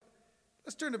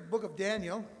turn to the book of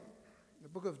Daniel. The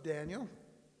book of Daniel.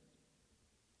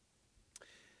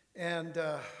 And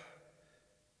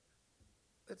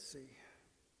let's see.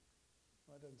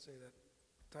 Well, it doesn't say that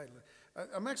title.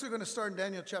 I'm actually going to start in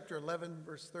Daniel chapter 11,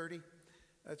 verse 30.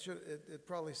 It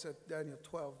probably said Daniel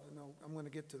 12, and I'm going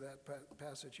to get to that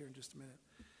passage here in just a minute.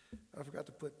 I forgot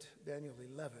to put Daniel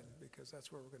 11 because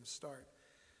that's where we're going to start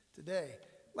today.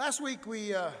 Last week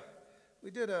we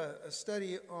did a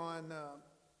study on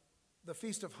the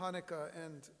Feast of Hanukkah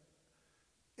and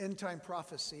end-time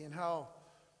prophecy, and how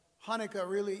Hanukkah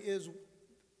really is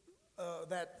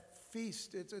that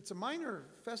feast. It's a minor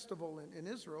festival in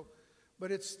Israel,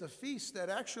 but it's the feast that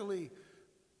actually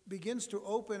begins to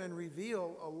open and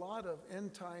reveal a lot of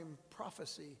end-time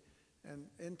prophecy and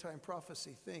end-time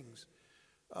prophecy things.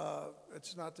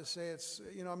 It's not to say it's,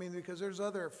 because there's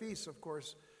other feasts, of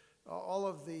course. All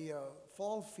of the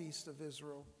fall feasts of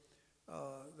Israel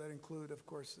that include, of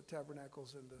course, the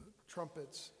tabernacles and the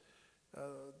trumpets.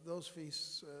 Those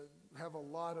feasts have a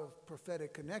lot of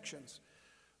prophetic connections.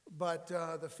 But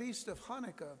the Feast of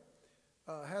Hanukkah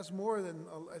has more than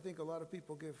I think a lot of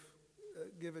people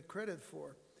give it credit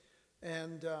for.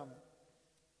 And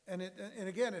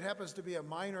again, it happens to be a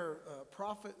minor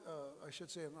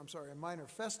a minor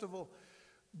festival,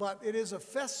 but it is a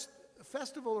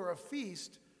festival or a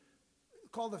feast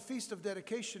called the Feast of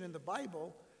Dedication in the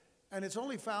Bible, and it's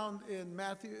only found in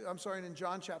in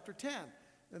John chapter 10.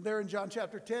 And there in John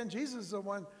chapter 10, Jesus is the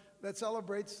one that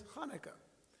celebrates Hanukkah,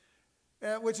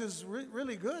 which is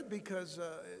really good because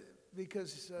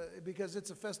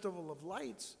it's a festival of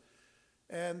lights,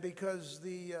 and because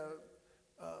the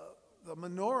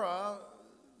menorah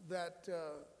that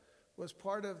was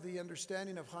part of the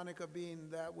understanding of Hanukkah being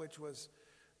that which was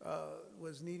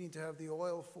needing to have the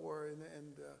oil for,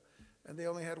 and they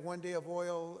only had one day of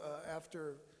oil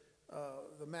after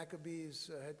the Maccabees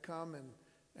had come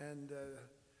and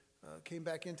came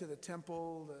back into the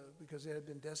temple because it had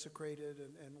been desecrated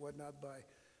and whatnot by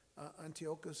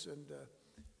Antiochus. And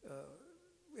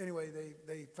anyway,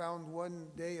 they found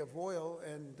one day of oil,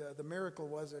 and the miracle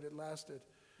was that it lasted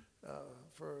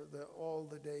for all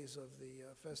the days of the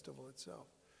festival itself,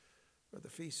 or the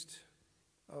feast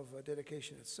of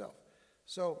dedication itself.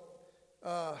 So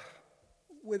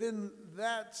within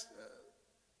that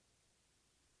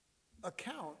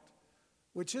account,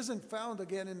 which isn't found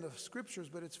again in the scriptures,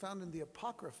 but it's found in the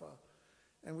Apocrypha,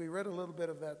 and we read a little bit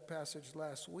of that passage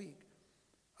last week.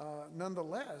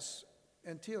 Nonetheless,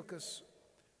 Antiochus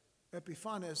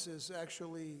Epiphanes is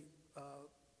actually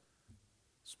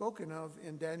spoken of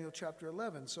in Daniel chapter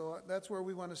 11. So that's where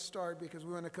we want to start, because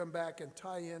we want to come back and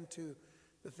tie into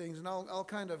the things, and I'll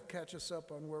kind of catch us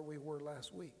up on where we were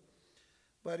last week.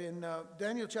 But in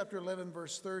Daniel chapter 11,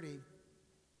 verse 30,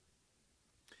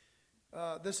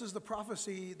 this is the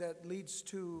prophecy that leads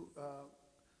to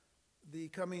the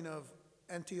coming of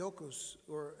Antiochus,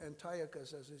 or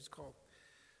Antiochus as he's called.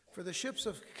 For the ships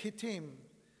of Kittim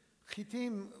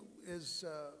is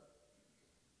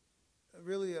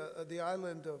really the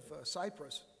island of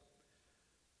Cyprus.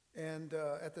 And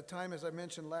at the time, as I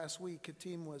mentioned last week,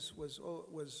 Kittim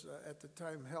was at the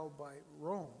time held by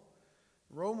Rome.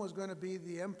 Rome was going to be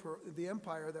the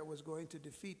empire that was going to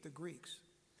defeat the Greeks.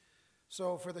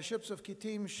 So, for the ships of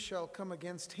Kittim shall come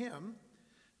against him,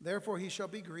 therefore he shall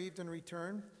be grieved and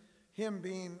return. Him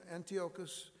being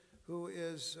Antiochus, who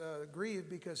is grieved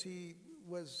because he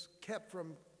was kept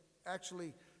from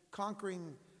actually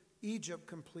conquering Egypt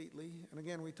completely. And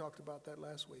again, we talked about that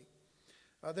last week.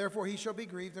 Therefore he shall be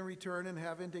grieved and return and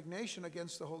have indignation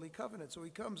against the Holy Covenant. So he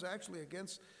comes actually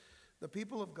against the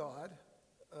people of God,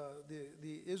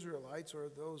 the Israelites, or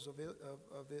those of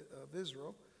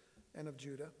Israel and of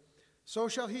Judah. So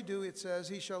shall he do, it says,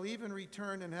 he shall even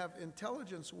return and have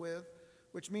intelligence with,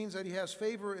 which means that he has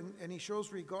favor and he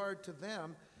shows regard to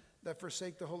them that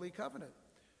forsake the Holy Covenant.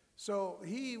 So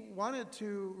he wanted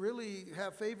to really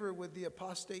have favor with the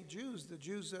apostate Jews, the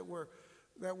Jews that were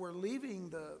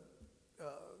leaving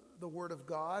the word of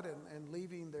God and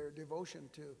leaving their devotion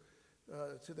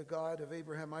to the God of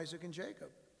Abraham, Isaac, and Jacob.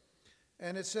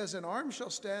 And it says, an arm shall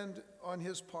stand on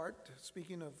his part,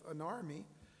 speaking of an army,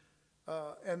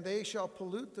 and they shall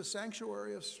pollute the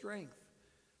sanctuary of strength,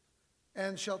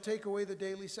 and shall take away the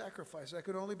daily sacrifice. That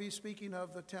could only be speaking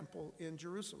of the temple in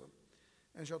Jerusalem.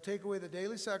 And shall take away the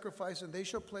daily sacrifice, and they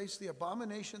shall place the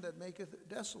abomination that maketh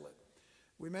desolate.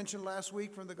 We mentioned last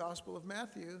week from the Gospel of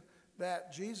Matthew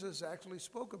that Jesus actually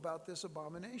spoke about this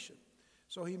abomination.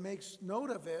 So he makes note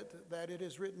of it, that it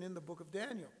is written in the book of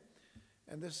Daniel.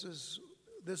 And this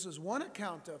is one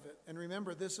account of it. And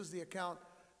remember, this is the account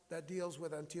that deals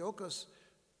with Antiochus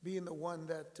being the one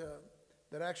that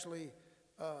actually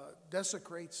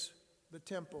desecrates the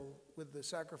temple with the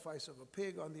sacrifice of a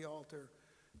pig on the altar,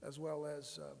 as well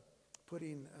as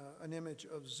putting an image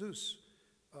of Zeus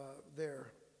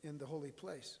there in the holy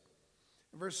place.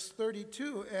 Verse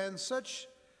 32, and such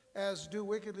as do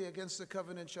wickedly against the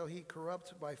covenant shall he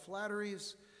corrupt by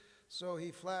flatteries. So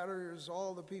he flatters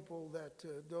all the people that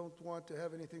don't want to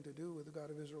have anything to do with the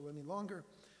God of Israel any longer.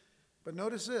 But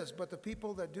notice this, but the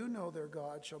people that do know their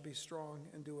God shall be strong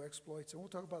and do exploits. And we'll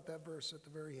talk about that verse at the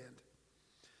very end.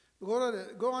 We'll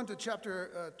go on to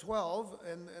chapter 12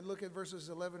 and look at verses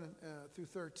 11 through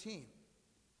 13.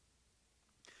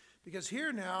 Because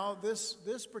here now, this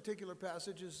particular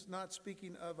passage is not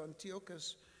speaking of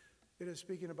Antiochus, it is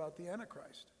speaking about the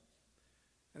Antichrist.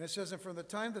 And it says, and from the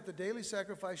time that the daily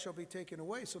sacrifice shall be taken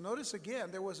away. So notice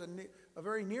again, there was a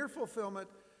very near fulfillment,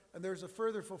 and there's a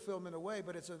further fulfillment away,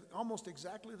 but it's almost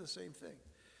exactly the same thing.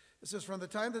 It says, from the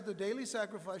time that the daily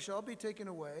sacrifice shall be taken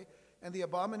away, and the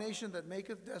abomination that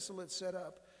maketh desolate set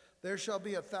up, there shall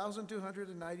be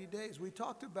 1,290 days. We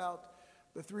talked about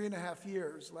the 3.5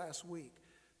 years last week.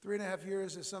 3.5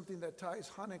 years is something that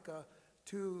ties Hanukkah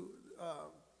to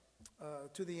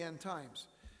the end times.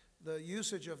 The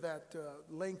usage of that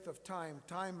length of time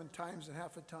and times and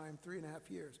half a time, 3.5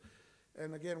 years.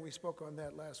 And again, we spoke on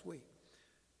that last week.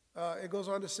 It goes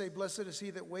on to say, blessed is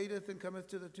he that waiteth and cometh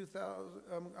to the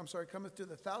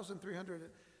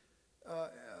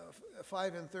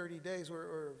 1,335 days,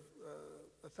 or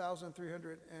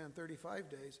 1,335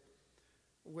 days,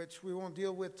 which we won't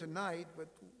deal with tonight, but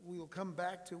we'll come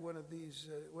back to one of these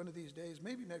days,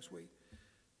 maybe next week,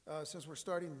 since we're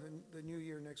starting the new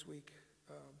year next week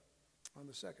on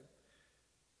the 2nd.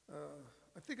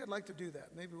 I think I'd like to do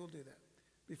that. Maybe we'll do that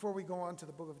before we go on to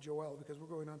the book of Joel, because we're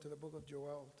going on to the book of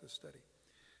Joel to study.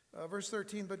 Verse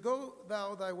 13, but go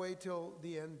thou thy way till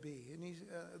the end be. And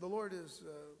the Lord is,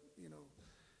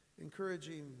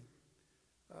 encouraging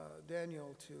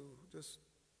Daniel to just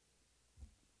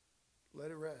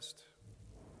let it rest.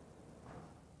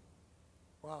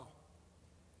 Wow.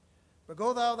 But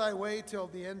go thou thy way till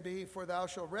the end be, for thou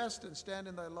shalt rest and stand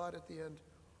in thy lot at the end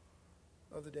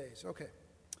of the days. Okay.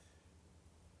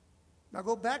 Now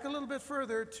go back a little bit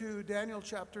further to Daniel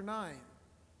chapter 9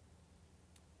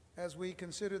 as we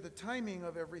consider the timing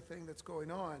of everything that's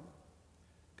going on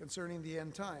concerning the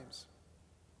end times.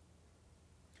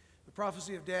 The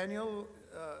prophecy of Daniel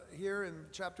here in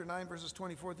chapter 9, verses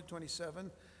 24 to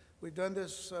 27. We've done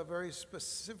this very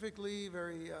specifically,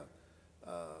 very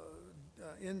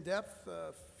in-depth,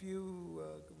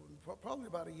 probably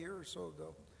about a year or so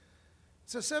ago. It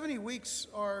says, 70 weeks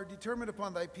are determined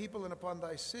upon thy people and upon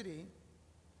thy city,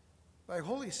 thy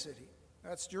holy city,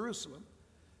 that's Jerusalem,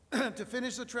 to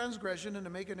finish the transgression and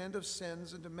to make an end of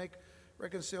sins and to make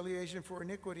reconciliation for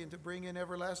iniquity and to bring in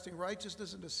everlasting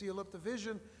righteousness and to seal up the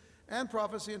vision and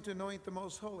prophecy and to anoint the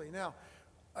most holy. Now,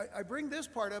 I bring this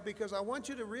part up because I want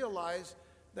you to realize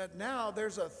that now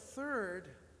there's a third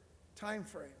time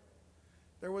frame.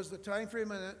 There was the time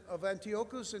frame of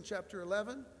Antiochus in chapter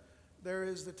 11. There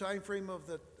is the time frame of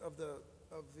the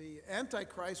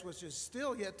Antichrist, which is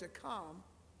still yet to come.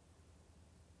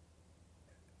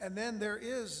 And then there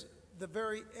is the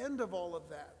very end of all of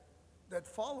that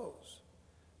follows.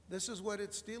 This is what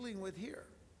it's dealing with here.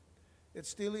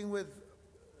 It's dealing with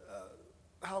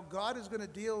how God is going to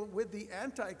deal with the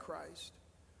Antichrist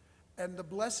and the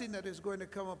blessing that is going to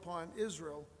come upon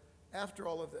Israel after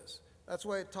all of this. That's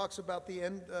why it talks about the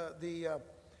end,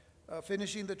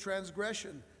 finishing the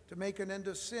transgression, to make an end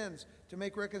of sins, to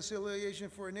make reconciliation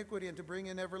for iniquity, and to bring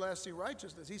in everlasting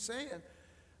righteousness. He's saying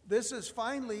this is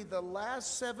finally the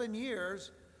last 7 years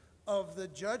of the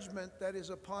judgment that is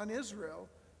upon Israel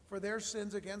for their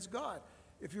sins against God.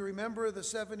 If you remember the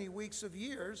 70 weeks of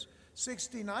years,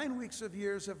 69 weeks of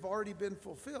years have already been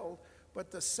fulfilled,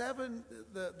 but the 70th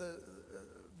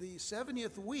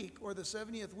week, or the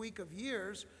 70th week of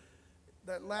years,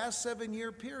 that last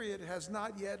 7-year period has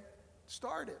not yet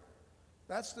started.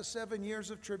 That's the 7 years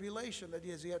of tribulation that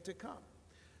is yet to come.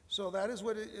 So that is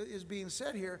what is being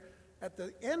said here. At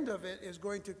the end of it is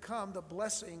going to come the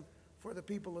blessing for the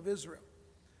people of Israel.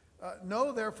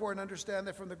 Know therefore and understand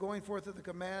that from the going forth of the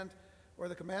command, or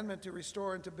the commandment to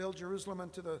restore and to build Jerusalem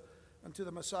unto the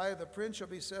Messiah, the Prince, shall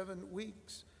be 7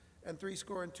 weeks and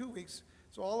 62 weeks.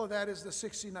 So all of that is the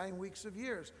 69 weeks of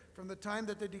years. From the time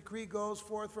that the decree goes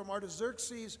forth from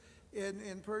Artaxerxes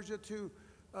in Persia to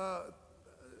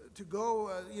go,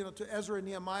 to Ezra and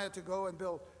Nehemiah to go and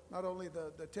build not only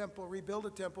the temple, rebuild the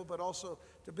temple, but also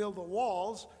to build the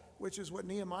walls, which is what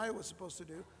Nehemiah was supposed to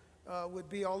do, would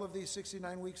be all of these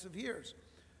 69 weeks of years.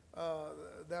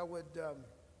 That would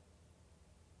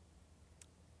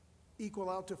equal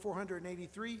out to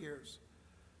 483 years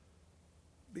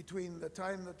between the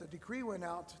time that the decree went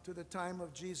out to the time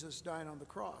of Jesus dying on the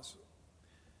cross.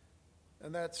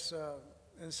 And that's,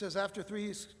 and it says, after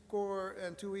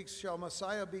 62 weeks shall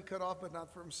Messiah be cut off, but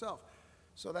not for himself.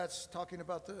 So that's talking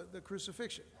about the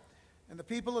crucifixion. And the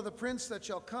people of the prince that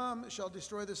shall come shall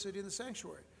destroy the city and the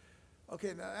sanctuary.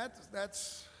 Okay, now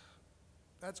that's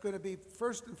going to be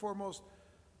first and foremost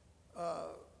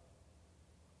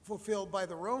fulfilled by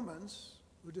the Romans,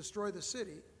 who destroy the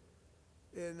city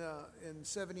in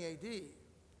 70 AD.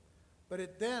 But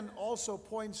it then also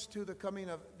points to the coming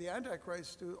of the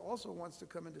Antichrist, who also wants to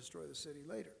come and destroy the city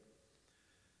later,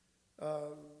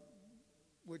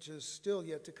 which is still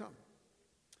yet to come.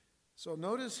 So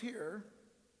notice here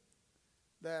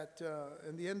that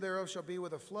and the end thereof shall be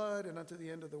with a flood, and unto the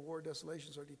end of the war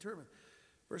desolations are determined.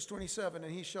 Verse 27,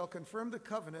 and he shall confirm the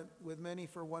covenant with many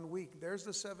for 1 week. There's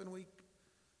the 7-week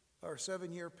or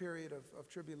 7-year period of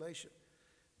tribulation.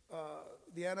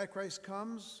 The Antichrist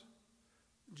comes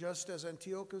just as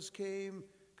Antiochus came,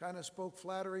 kind of spoke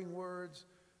flattering words,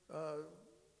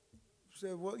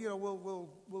 said, well,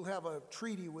 we'll have a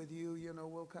treaty with you,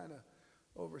 we'll kind of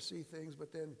oversee things.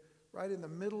 But then right in the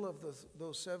middle of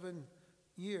those 7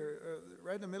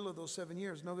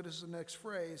 years, notice the next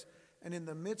phrase, and in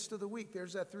the midst of the week,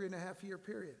 there's that 3.5-year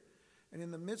period. And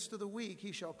in the midst of the week,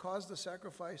 he shall cause the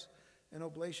sacrifice and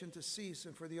oblation to cease,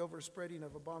 and for the overspreading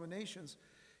of abominations,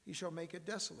 he shall make it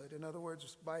desolate. In other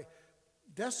words, by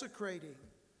desecrating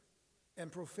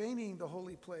and profaning the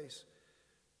holy place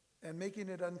and making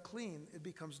it unclean, it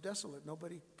becomes desolate.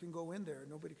 Nobody can go in there.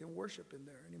 Nobody can worship in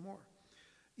there anymore.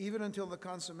 Even until the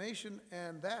consummation,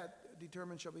 and that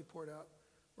determined shall be poured out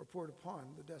or poured upon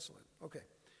the desolate. Okay.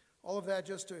 All of that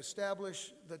just to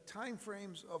establish the time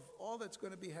frames of all that's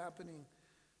going to be happening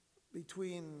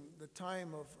between the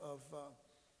time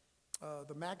of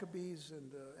the Maccabees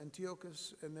and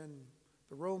Antiochus, and then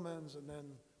the Romans, and then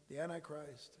the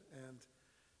Antichrist, and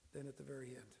then at the very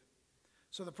end.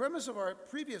 So the premise of our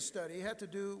previous study had to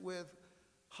do with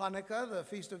Hanukkah, the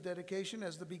Feast of Dedication,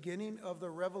 as the beginning of the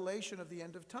revelation of the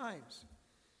end of times.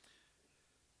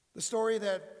 The story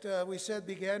that we said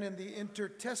began in the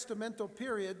intertestamental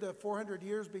period, the 400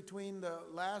 years between the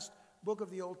last book of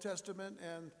the Old Testament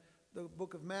and the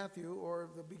book of Matthew, or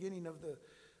the beginning of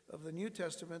the New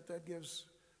Testament that gives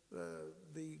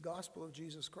the gospel of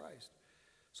Jesus Christ.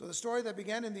 So the story that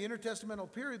began in the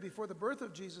intertestamental period before the birth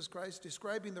of Jesus Christ,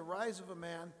 describing the rise of a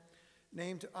man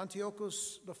named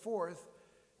Antiochus IV,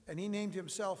 and he named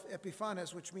himself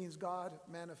Epiphanes, which means God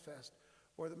manifest,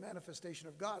 or the manifestation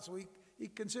of God. So he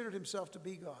considered himself to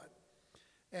be God.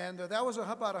 And that was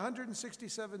about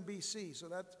 167 BC, so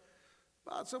that's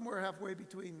about somewhere halfway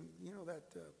between,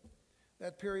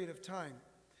 that period of time.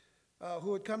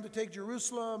 Who had come to take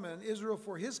Jerusalem and Israel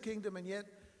for his kingdom, and yet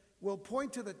will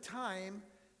point to the time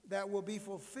that will be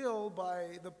fulfilled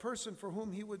by the person for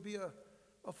whom he would be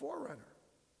a forerunner.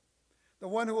 The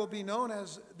one who will be known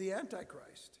as the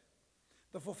Antichrist,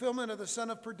 the fulfillment of the son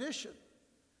of perdition,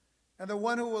 and the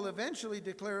one who will eventually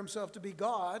declare himself to be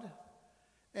God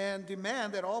and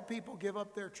demand that all people give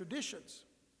up their traditions,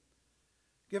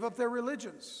 give up their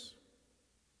religions,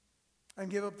 and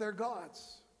give up their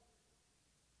gods.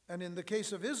 And in the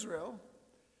case of Israel,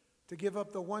 to give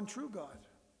up the one true God.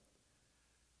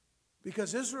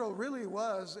 Because Israel really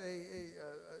was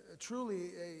a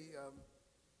truly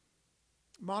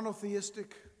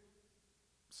monotheistic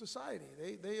society.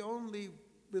 They only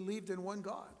believed in one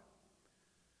God.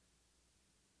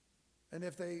 And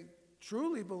if they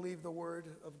truly believed the word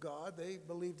of God, they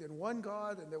believed in one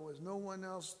God, and there was no one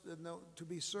else to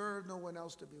be served, no one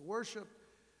else to be worshiped,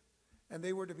 and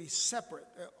they were to be separate,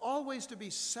 always to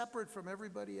be separate from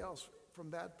everybody else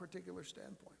from that particular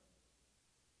standpoint.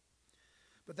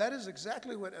 But that is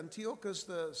exactly what Antiochus,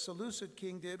 the Seleucid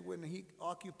king, did when he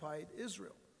occupied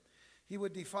Israel. He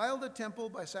would defile the temple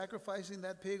by sacrificing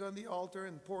that pig on the altar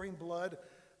and pouring blood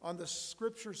on the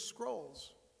scripture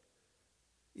scrolls,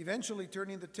 eventually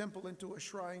turning the temple into a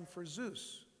shrine for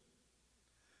Zeus.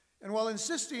 And while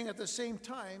insisting at the same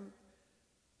time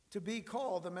to be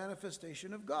called the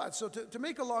manifestation of God. So to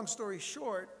make a long story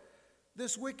short,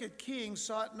 this wicked king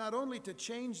sought not only to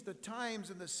change the times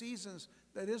and the seasons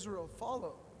that Israel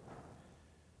followed.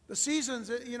 The seasons,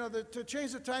 to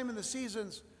change the time and the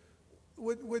seasons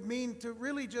would mean to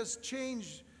really just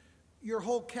change your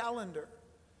whole calendar.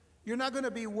 You're not going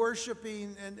to be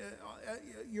worshiping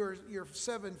your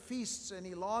 7 feasts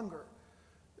any longer.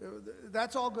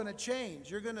 That's all going to change.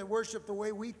 You're going to worship the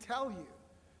way we tell you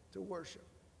to worship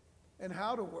and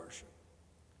how to worship.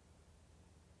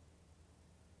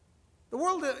 The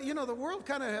world, the world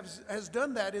kind of has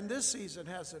done that in this season,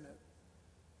 hasn't it?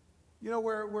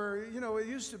 where it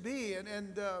used to be,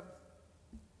 and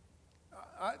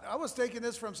I was taking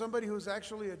this from somebody who's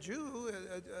actually a Jew,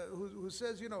 who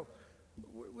says,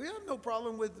 we have no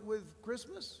problem with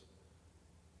Christmas.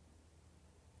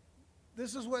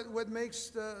 This is what makes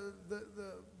the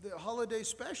holiday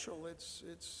special.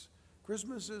 It's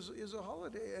Christmas is a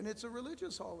holiday, and it's a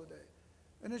religious holiday,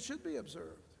 and it should be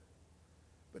observed.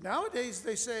 But nowadays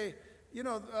they say, we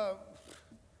don't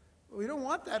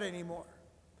want that anymore.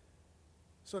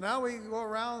 So now we go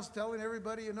around telling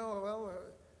everybody,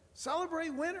 celebrate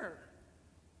winter.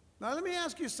 Now let me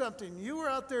ask you something. You were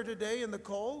out there today in the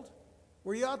cold.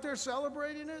 Were you out there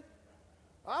celebrating it?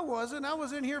 I wasn't. I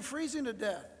was in here freezing to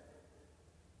death.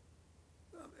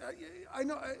 I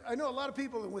know a lot of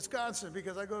people in Wisconsin,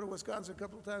 because I go to Wisconsin a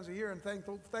couple of times a year, and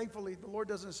thankfully the Lord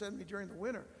doesn't send me during the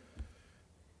winter,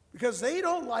 because they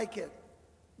don't like it.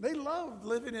 They love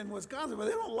living in Wisconsin, but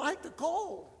they don't like the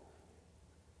cold.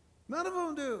 None of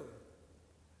them do.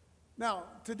 Now,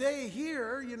 today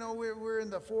here, we're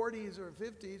in the 40s or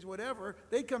 50s, whatever.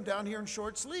 They come down here in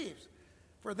short sleeves.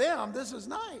 For them, this is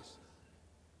nice.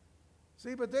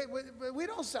 See, but we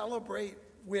don't celebrate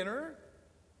winter.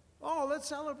 Oh, let's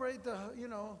celebrate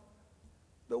the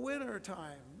winter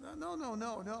time.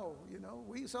 No.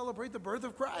 We celebrate the birth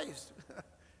of Christ.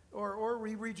 or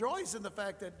we rejoice in the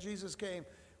fact that Jesus came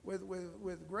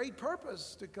with great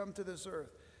purpose to come to this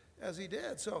earth as he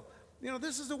did. So,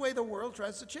 this is the way the world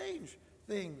tries to change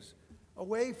things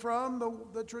away from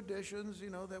the traditions,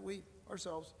 that we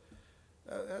ourselves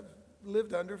have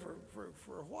lived under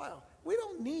for a while. We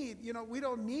don't need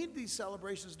these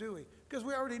celebrations, do we? Because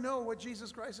we already know what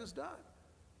Jesus Christ has done.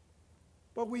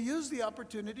 But we use the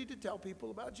opportunity to tell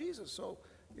people about Jesus. So,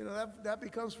 that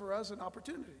becomes for us an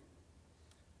opportunity.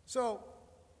 So,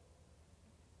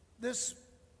 this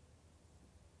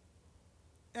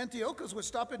Antiochus would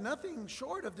stop at nothing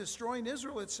short of destroying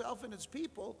Israel itself and its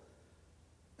people.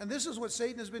 And this is what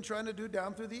Satan has been trying to do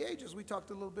down through the ages. We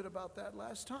talked a little bit about that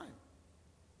last time.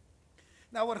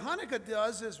 Now, what Hanukkah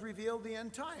does is reveal the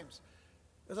end times.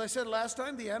 As I said last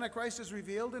time, the Antichrist is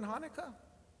revealed in Hanukkah.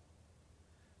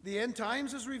 The end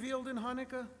times is revealed in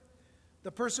Hanukkah.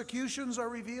 The persecutions are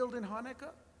revealed in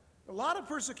Hanukkah. A lot of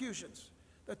persecutions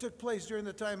that took place during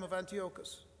the time of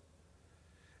Antiochus.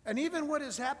 And even what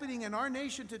is happening in our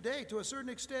nation today, to a certain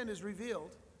extent, is revealed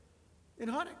in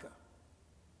Hanukkah.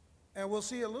 And we'll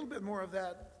see a little bit more of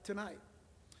that tonight.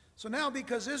 So now,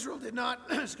 because Israel did not,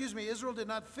 Israel did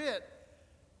not fit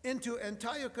into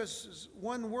Antiochus'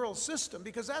 one world system,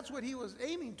 because that's what he was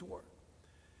aiming toward.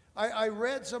 I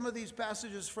read some of these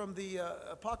passages from the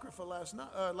Apocrypha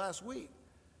last week,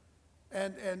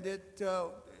 and it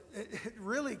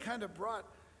really kind of brought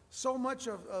so much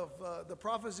of the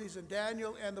prophecies in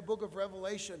Daniel and the book of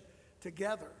Revelation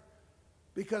together,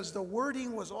 because the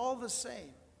wording was all the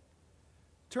same,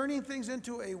 turning things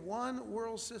into a one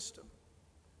world system.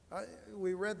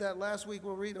 We read that last week.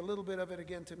 We'll read a little bit of it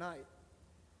again tonight.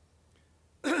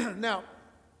 Now,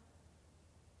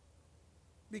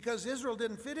 because Israel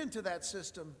didn't fit into that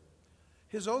system,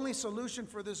 his only solution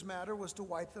for this matter was to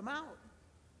wipe them out.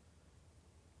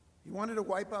 He wanted to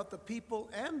wipe out the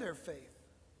people and their faith,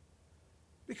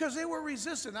 because they were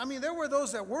resistant. I mean, there were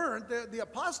those that weren't. The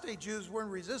apostate Jews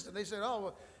weren't resistant. They said,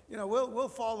 oh, well, we'll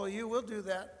follow you. We'll do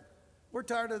that. We're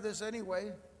tired of this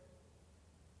anyway.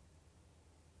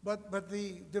 But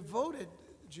the devoted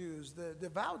Jews, the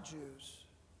devout Jews,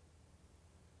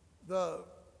 the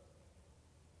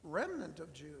remnant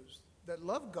of Jews that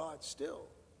love God still,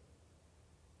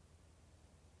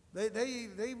 they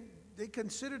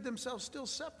considered themselves still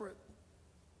separate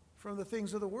from the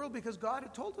things of the world, because God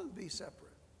had told them to be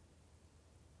separate.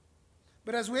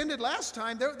 But as we ended last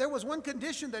time, there was one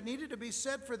condition that needed to be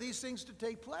set for these things to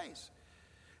take place.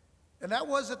 And that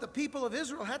was that the people of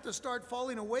Israel had to start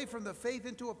falling away from the faith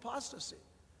into apostasy.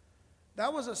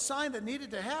 That was a sign that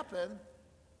needed to happen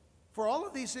for all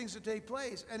of these things to take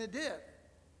place, and it did.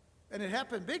 And it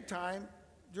happened big time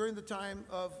during the time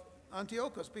of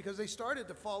Antiochus, because they started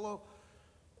to follow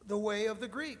the way of the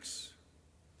Greeks.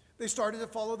 They started to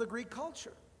follow the Greek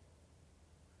culture.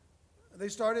 They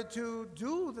started to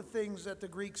do the things that the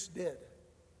Greeks did.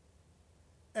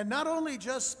 And not only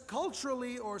just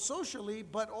culturally or socially,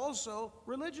 but also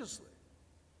religiously.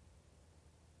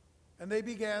 And they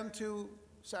began to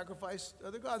sacrifice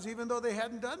other gods, even though they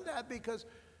hadn't done that, because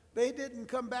they didn't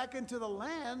come back into the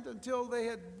land until they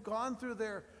had gone through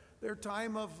their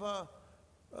time of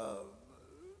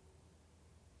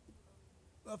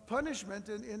punishment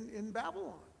in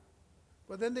Babylon.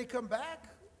 But then they come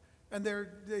back, and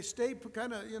they stay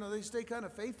kind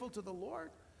of faithful to the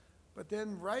Lord. But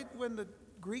then right when the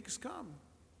Greeks come,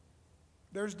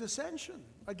 there's dissension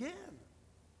again.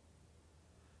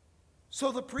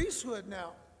 So the priesthood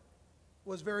now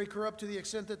was very corrupt to the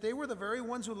extent that they were the very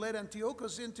ones who led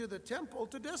Antiochus into the temple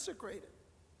to desecrate it.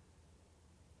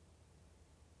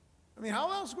 I mean,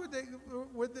 how else would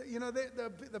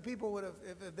the people would have,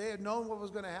 if they had known what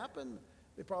was going to happen,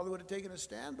 they probably would have taken a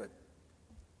stand. But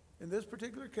in this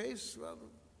particular case, well,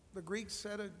 the Greeks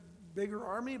had a bigger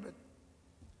army, but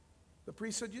the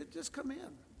priest said, "You just come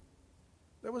in."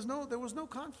 There was no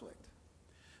conflict.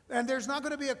 And there's not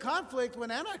going to be a conflict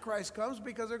when Antichrist comes,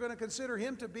 because they're going to consider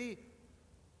him to be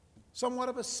somewhat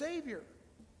of a savior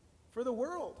for the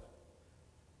world.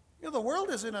 You know, the world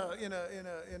is in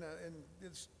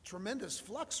this tremendous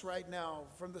flux right now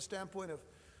from the standpoint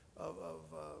of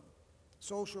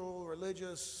social,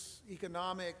 religious,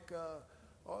 economic,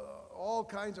 all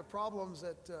kinds of problems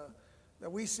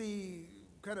that we see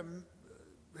kind of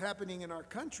happening in our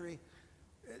country.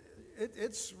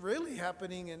 It's really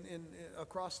happening in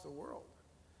across the world.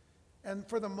 And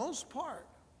for the most part,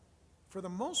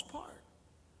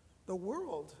 the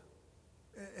world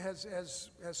has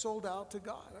sold out to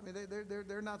God. I mean,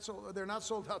 they're not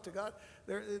sold out to God.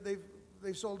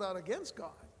 They've sold out against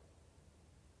God.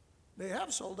 They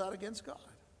have sold out against God.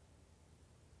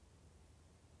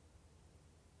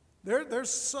 There's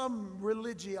some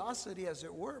religiosity, as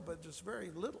it were, but just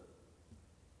very little.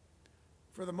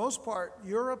 For the most part,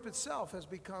 Europe itself has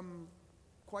become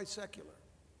quite secular.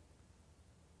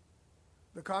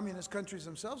 The communist countries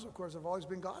themselves, of course, have always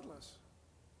been godless.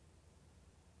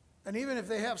 And even if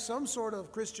they have some sort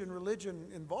of Christian religion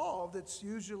involved, it's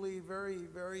usually very,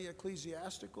 very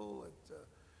ecclesiastical.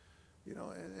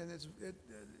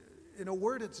 In a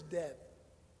word, it's dead.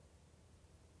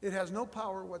 It has no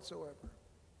power whatsoever.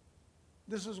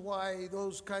 This is why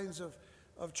those kinds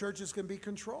of churches can be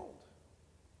controlled.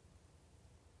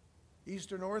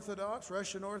 Eastern Orthodox,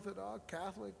 Russian Orthodox,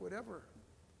 Catholic, whatever.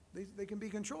 They can be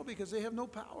controlled because they have no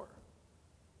power.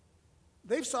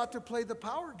 They've sought to play the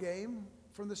power game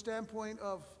from the standpoint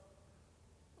of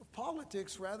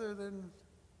politics rather than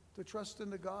to trust in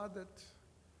the God that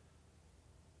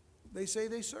they say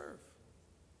they serve,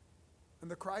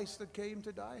 and the Christ that came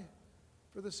to die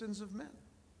for the sins of men.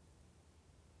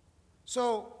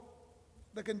 So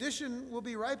the condition will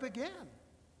be ripe again.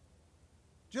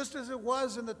 Just as it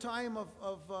was in the time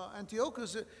of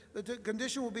Antiochus, the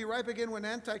condition will be ripe again when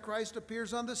Antichrist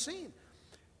appears on the scene.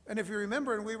 And if you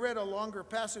remember, and we read a longer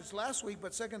passage last week,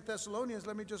 but 2 Thessalonians,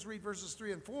 let me just read verses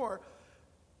 3 and 4.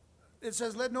 It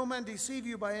says, "Let no man deceive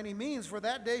you by any means, for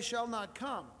that day shall not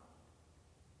come."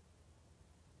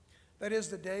 That is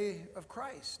the day of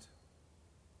Christ.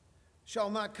 Shall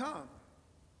not come,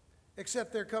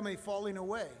 except there come a falling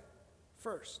away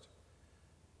first.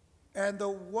 And the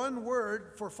one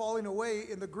word for falling away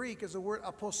in the Greek is the word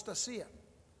apostasia.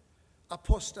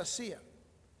 Apostasia.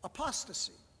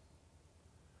 Apostasy.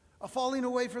 A falling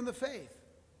away from the faith.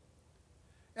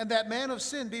 And that man of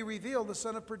sin be revealed, the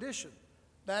son of perdition.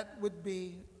 That would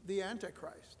be the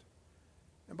Antichrist.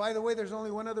 And by the way, there's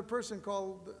only one other person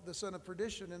called the son of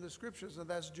perdition in the scriptures, and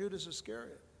that's Judas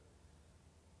Iscariot,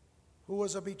 who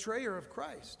was a betrayer of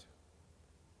Christ.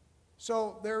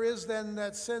 So there is then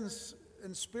that sense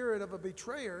and spirit of a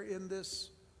betrayer in this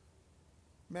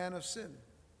man of sin,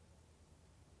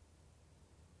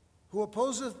 who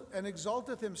opposeth and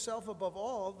exalteth himself above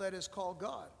all that is called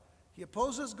God. He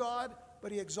opposes God,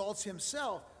 but he exalts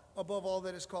himself above all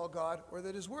that is called God or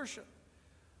that is worshiped.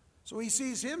 So he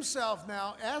sees himself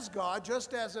now as God,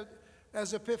 just as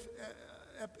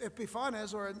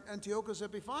Epiphanes or Antiochus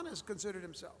Epiphanes considered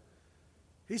himself.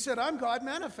 He said, "I'm God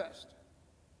manifest."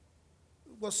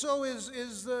 Well, so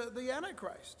is the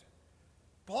Antichrist.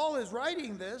 Paul is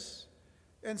writing this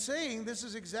and saying this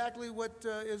is exactly what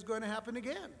is going to happen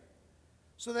again.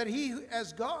 So that he,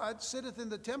 as God, sitteth in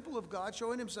the temple of God,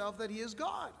 showing himself that he is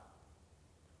God.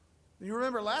 You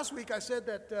remember last week I said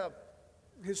that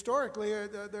historically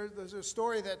there's a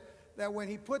story that when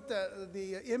he put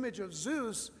the image of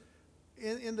Zeus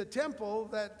in the temple,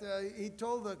 that he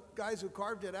told the guys who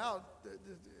carved it out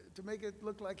to make it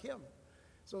look like him.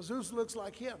 So Zeus looks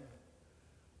like him.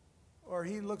 Or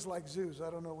he looks like Zeus.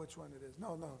 I don't know which one it is.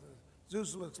 No,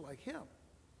 Zeus looks like him.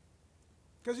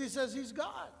 Because he says he's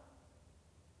God.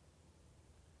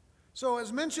 So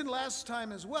as mentioned last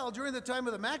time as well, during the time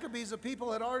of the Maccabees, the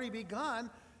people had already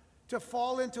begun to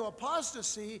fall into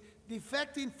apostasy,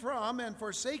 defecting from and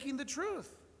forsaking the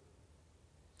truth.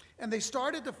 And they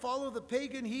started to follow the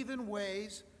pagan heathen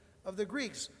ways of the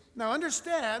Greeks. Now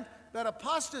understand that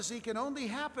apostasy can only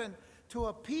happen to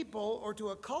a people or to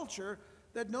a culture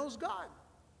that knows God.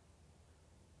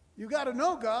 You got to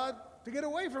know God to get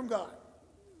away from God.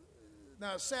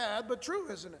 Now, sad, but true,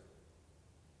 isn't it?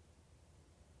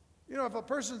 You know, if a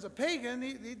person's a pagan,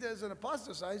 he doesn't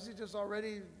apostatize, he just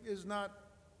already is not,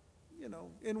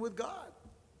 in with God.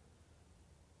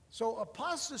 So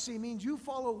apostasy means you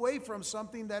fall away from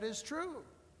something that is true.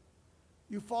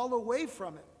 You fall away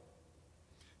from it.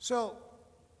 So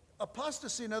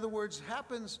apostasy, in other words,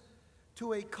 happens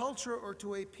to a culture or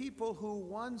to a people who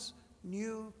once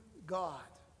knew God.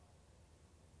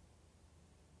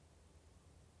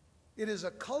 It is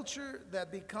a culture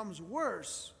that becomes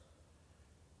worse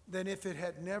than if it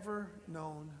had never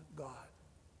known God.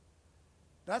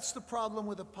 That's the problem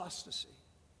with apostasy.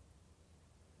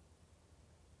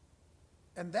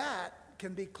 And that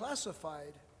can be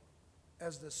classified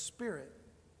as the spirit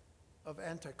of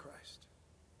Antichrist.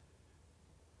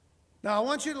 Now, I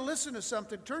want you to listen to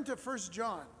something. Turn to 1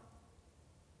 John.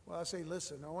 Well, I say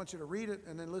listen. I want you to read it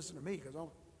and then listen to me, because I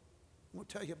won't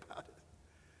tell you about it.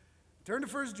 Turn to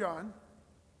 1 John.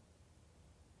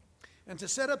 And to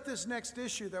set up this next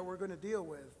issue that we're going to deal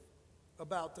with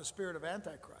about the spirit of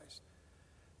Antichrist,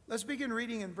 let's begin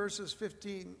reading in verses 1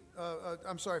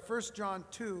 John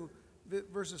 2,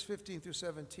 verses 15 through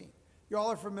 17. You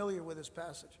all are familiar with this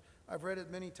passage. I've read it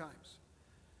many times.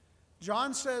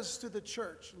 John says to the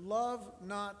church, love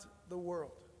not the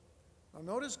world. Now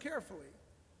notice carefully,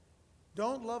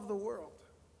 don't love the world.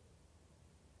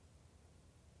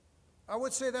 I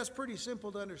would say that's pretty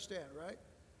simple to understand, right?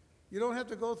 You don't have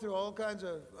to go through all kinds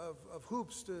of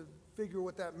hoops to figure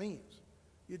what that means.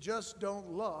 You just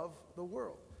don't love the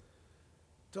world.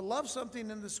 To love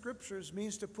something in the scriptures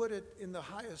means to put it in the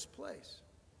highest place.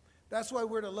 That's why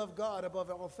we're to love God above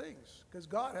all things, because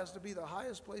God has to be the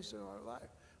highest place in our life,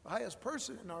 the highest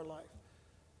person in our life.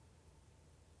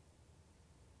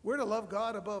 We're to love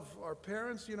God above our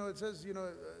parents. It says,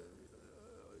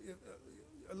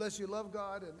 unless you love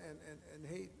God and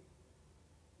hate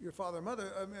your father and mother.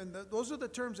 Those are the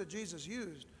terms that Jesus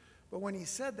used. But when he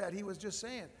said that, he was just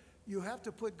saying, you have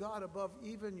to put God above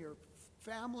even your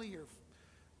family,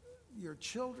 your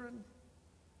children.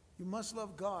 You must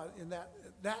love God in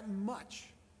that much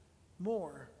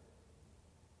more.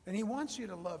 And he wants you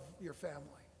to love your family.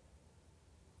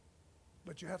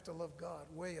 But you have to love God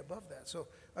way above that. So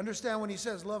understand when he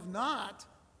says, love not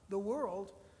the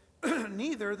world,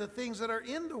 neither the things that are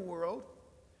in the world.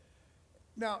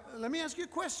 Now, let me ask you a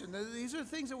question. These are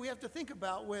things that we have to think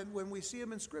about when we see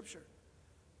them in Scripture.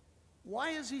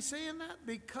 Why is he saying that?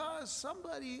 Because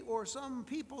somebody or some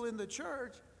people in the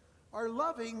church are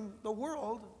loving the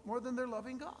world more than they're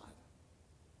loving God.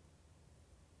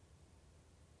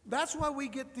 That's why we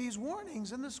get these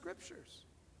warnings in the Scriptures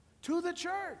to the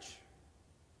church.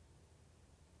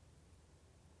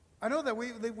 I know that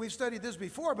we've studied this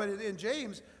before, but in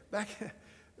James,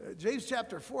 James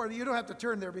chapter 4, you don't have to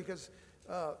turn there because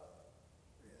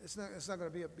it's not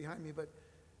going to be up behind me, but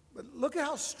look at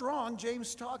how strong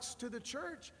James talks to the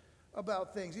church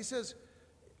about things. He says,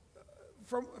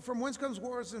 from whence comes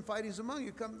wars and fightings among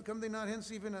you? Come they not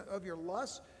hence even of your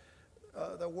lust,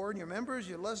 the war in your members?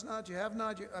 You lust not, you have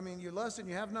not. You lust and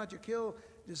you have not. You kill,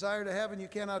 desire to have and you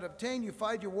cannot obtain. You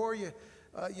fight, you war, you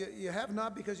have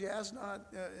not because you ask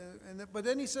not. But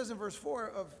then he says in verse 4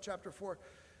 of chapter 4,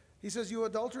 he says, you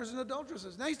adulterers and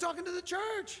adulteresses. Now he's talking to the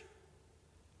church.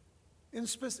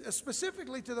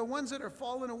 Specifically to the ones that are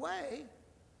fallen away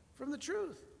from the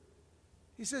truth.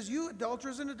 He says, you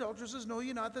adulterers and adulteresses, know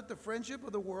ye not that the friendship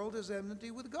of the world is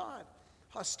enmity with God,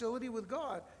 hostility with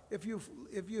God, if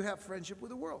you have friendship with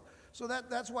the world. So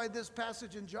that's why this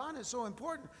passage in John is so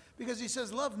important, because he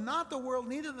says, love not the world,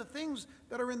 neither the things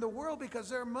that are in the world, because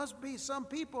there must be some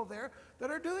people there that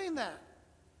are doing that.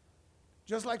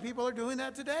 Just like people are doing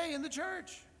that today in the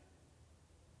church.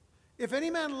 If any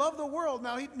man love the world,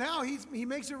 now he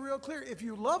makes it real clear. If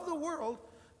you love the world,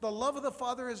 the love of the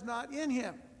Father is not in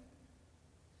him.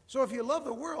 So if you love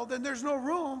the world, then there's no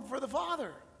room for the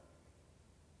Father.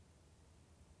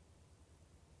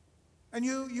 And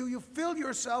you fill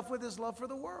yourself with his love for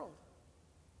the world.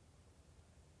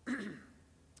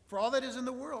 For all that is in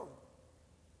the world.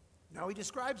 Now he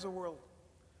describes the world.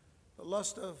 The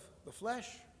lust of the flesh,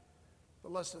 the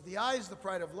lust of the eyes, the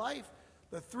pride of life,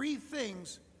 the three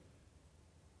things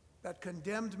that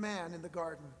condemned man in the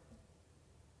garden.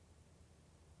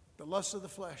 The lust of the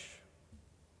flesh,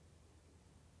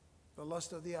 the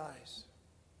lust of the eyes,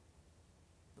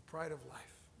 the pride of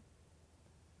life,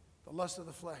 the lust of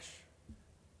the flesh,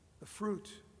 the fruit.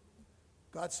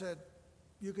 God said,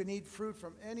 you can eat fruit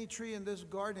from any tree in this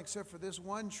garden except for this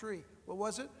one tree. What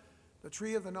was it? The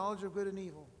tree of the knowledge of good and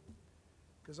evil.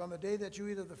 Because on the day that you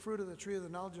eat of the fruit of the tree of the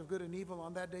knowledge of good and evil,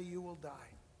 on that day you will die.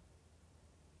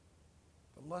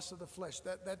 The lust of the flesh,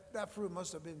 that fruit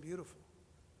must have been beautiful.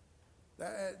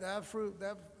 That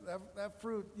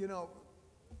fruit, you know,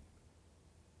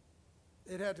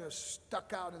 it had to have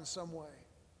stuck out in some way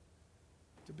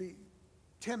to be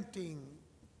tempting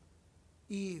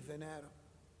Eve and Adam.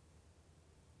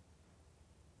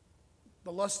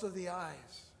 The lust of the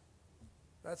eyes.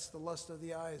 That's the lust of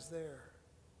the eyes there.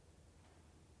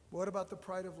 What about the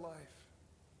pride of life?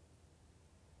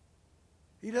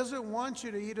 He doesn't want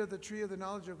you to eat of the tree of the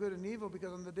knowledge of good and evil,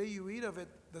 because on the day you eat of it,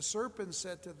 the serpent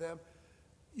said to them,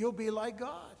 you'll be like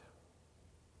God.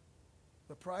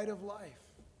 The pride of life.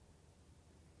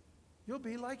 You'll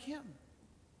be like him.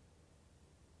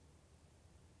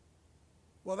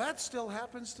 Well, that still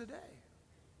happens today.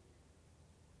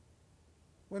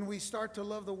 When we start to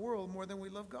love the world more than we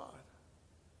love God.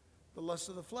 The lust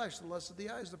of the flesh, the lust of the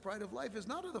eyes, the pride of life is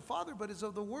not of the Father, but is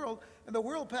of the world. And the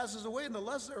world passes away, and the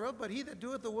lust thereof, but he that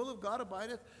doeth the will of God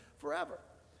abideth forever.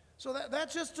 So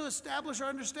that's just to establish our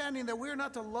understanding that we're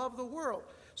not to love the world.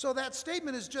 So that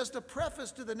statement is just a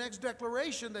preface to the next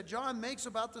declaration that John makes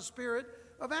about the spirit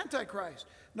of Antichrist.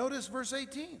 Notice verse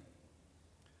 18.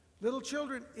 Little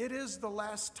children, it is the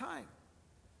last time.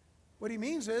 What he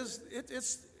means is,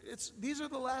 these are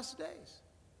the last days.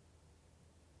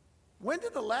 When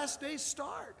did the last days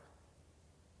start?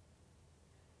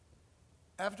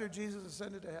 After Jesus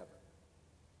ascended to heaven.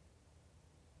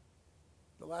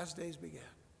 The last days began.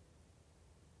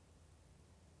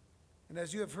 And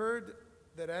as you have heard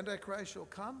that Antichrist shall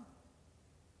come,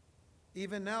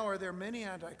 even now are there many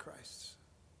Antichrists,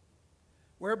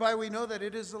 whereby we know that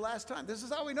it is the last time. This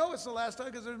is how we know it's the last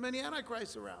time, because there's many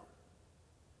Antichrists around.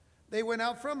 They went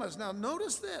out from us. Now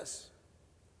notice this.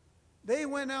 They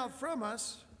went out from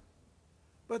us,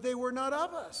 but they were not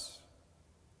of us.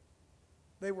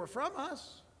 They were from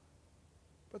us,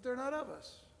 but they're not of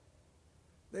us.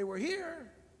 They were here,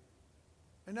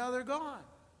 and now they're gone.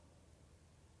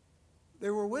 They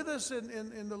were with us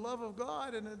in the love of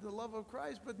God and in the love of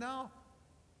Christ, but now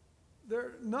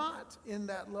they're not in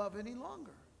that love any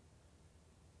longer.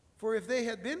 For if they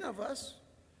had been of us,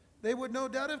 they would no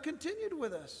doubt have continued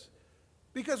with us.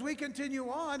 Because we continue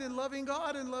on in loving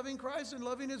God and loving Christ and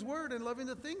loving his word and loving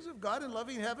the things of God and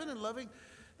loving heaven and loving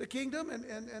the kingdom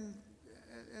and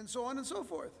so on and so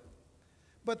forth.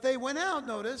 But they went out,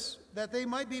 notice, that they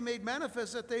might be made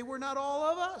manifest that they were not all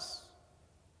of us.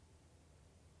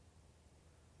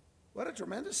 What a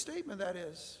tremendous statement that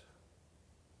is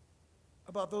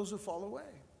about those who fall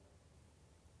away,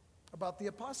 about the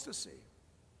apostasy,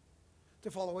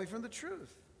 to fall away from the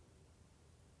truth.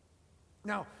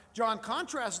 Now, John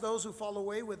contrasts those who fall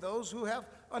away with those who have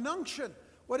an unction.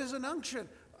 What is an unction?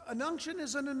 An unction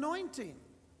is an anointing.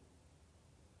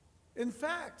 In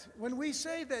fact, when we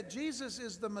say that Jesus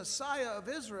is the Messiah of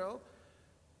Israel,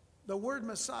 the word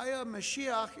Messiah,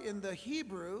 Mashiach in the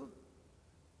Hebrew,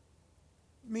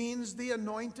 means the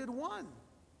anointed one.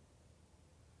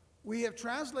 We have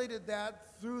translated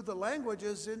that through the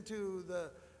languages into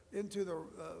the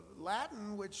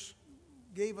Latin, which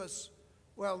gave us,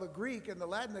 well, the Greek and the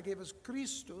Latin that gave us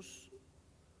Christus,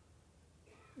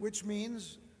 which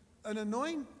means an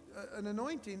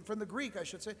anointing, from the Greek, I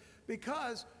should say,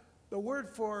 because the word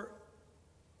for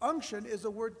unction is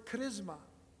the word charisma.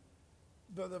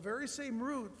 The very same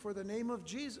root for the name of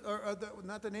Jesus,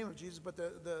 not the name of Jesus, but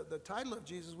the title of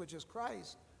Jesus, which is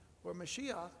Christ, or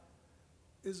Mashiach,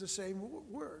 is the same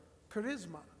word,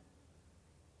 charisma.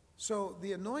 So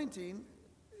the anointing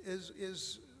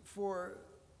is for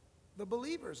the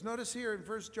believers. Notice here in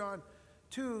 1 John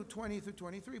 2, 20 through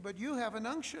 23, but you have an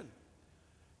unction.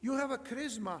 You have a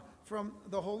charisma from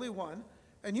the Holy One,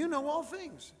 and you know all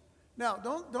things. Now,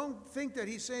 don't think that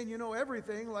he's saying you know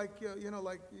everything, like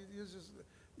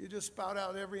you just spout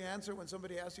out every answer when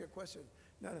somebody asks you a question.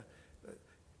 No.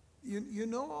 You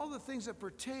know all the things that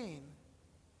pertain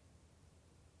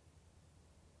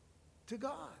to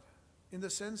God, in the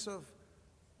sense of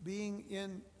being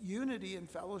in unity and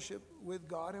fellowship with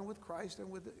God and with Christ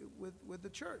and with the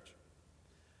church.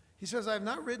 He says, I have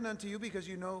not written unto you because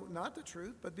you know not the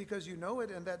truth, but because you know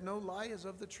it, and that no lie is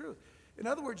of the truth. In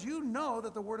other words, you know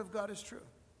that the Word of God is true.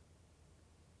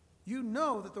 You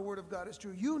know that the Word of God is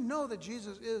true. You know that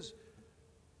Jesus is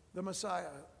the Messiah,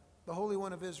 the Holy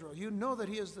One of Israel. You know that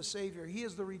he is the Savior. He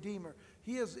is the Redeemer.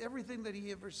 He is everything that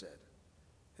he ever said.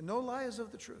 And no lie is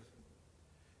of the truth.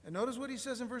 And notice what he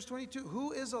says in verse 22.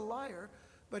 Who is a liar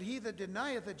but he that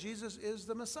denieth that Jesus is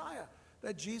the Messiah,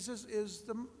 that Jesus is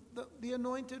the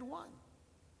anointed one?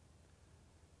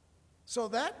 So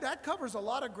that covers a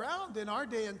lot of ground in our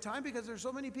day and time, because there's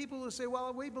so many people who say,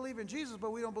 well, we believe in Jesus,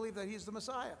 but we don't believe that he's the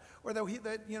Messiah, or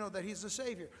that he's the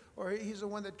Savior, or he's the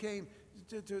one that came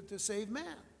to save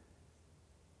man.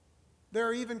 There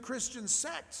are even Christian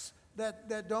sects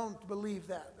that don't believe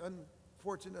that.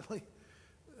 Unfortunately,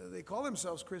 they call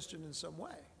themselves Christian in some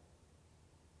way.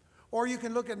 Or you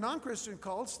can look at non-Christian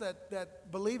cults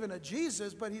that believe in a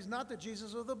Jesus, but he's not the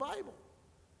Jesus of the Bible.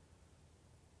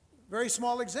 Very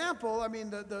small example, I mean,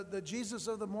 the Jesus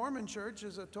of the Mormon church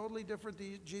is a totally different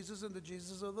Jesus than the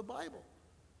Jesus of the Bible.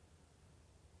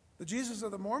 The Jesus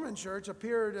of the Mormon church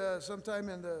appeared sometime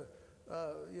in the,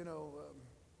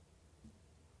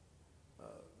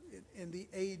 in the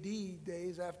AD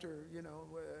days after,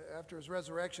 after his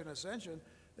resurrection, ascension.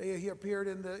 He appeared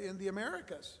in the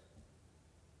Americas.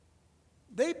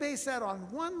 They base that on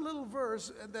one little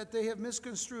verse that they have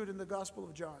misconstrued in the Gospel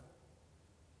of John.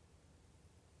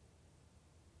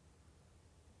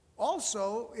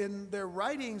 Also, in their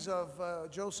writings of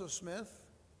Joseph Smith,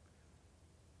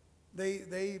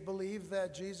 they believe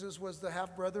that Jesus was the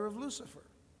half-brother of Lucifer.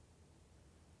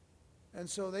 And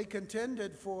so they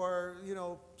contended for,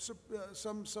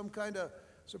 some kind of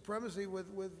supremacy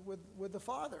with the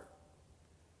Father.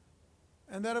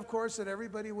 And then, of course, that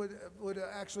everybody would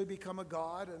actually become a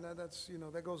god, and that's,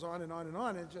 that goes on and on and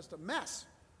on. It's just a mess,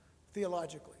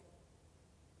 theologically.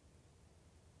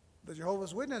 The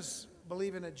Jehovah's Witnesses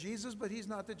believe in a Jesus, but he's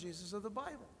not the Jesus of the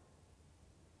Bible.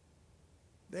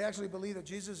 They actually believe that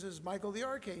Jesus is Michael the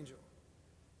Archangel.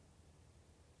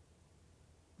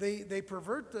 They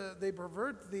pervert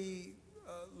the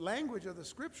language of the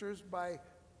Scriptures by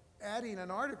adding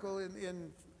an article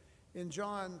in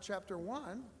John chapter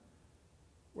 1,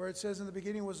 where it says, in the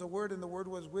beginning was the Word, and the Word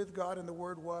was with God, and the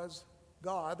Word was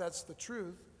God. That's the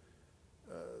truth.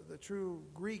 The true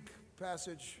Greek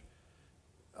passage,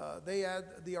 they add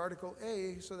the article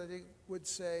a so that it would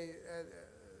say,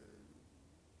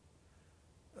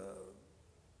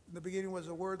 in the beginning was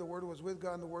the Word was with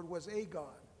God, and the Word was a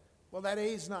God. Well, that a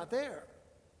is not there.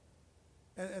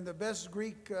 And the best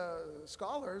Greek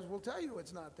scholars will tell you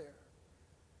it's not there.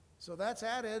 So that's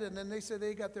added, and then they say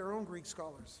they got their own Greek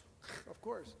scholars. Of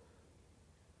course.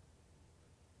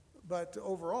 But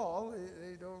overall,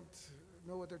 they don't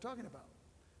know what they're talking about.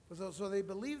 So they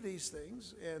believe these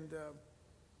things. And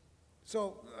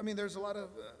there's a lot of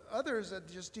others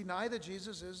that just deny that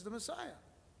Jesus is the Messiah.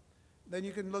 Then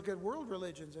you can look at world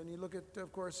religions, and you look at,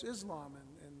 of course, Islam,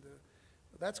 and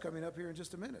that's coming up here in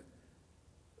just a minute.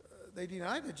 They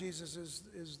deny that Jesus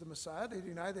is the Messiah. They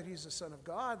deny that he's the Son of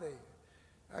God. They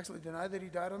actually deny that he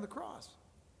died on the cross.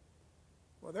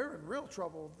 Well, they're in real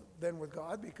trouble then with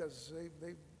God, because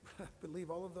they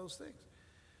believe all of those things.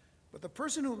 But the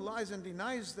person who lies and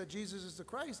denies that Jesus is the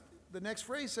Christ, the next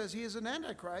phrase says he is an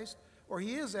Antichrist, or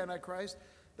he is Antichrist,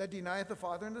 that denieth the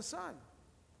Father and the Son.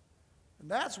 And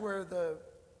that's where the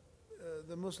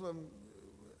Muslim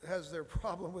has their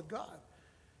problem with God,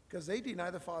 because they deny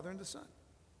the Father and the Son,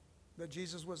 that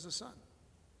Jesus was the Son.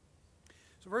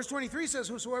 So verse 23 says,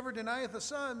 whosoever denieth the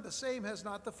Son, the same has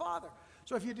not the Father.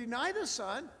 So if you deny the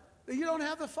Son, then you don't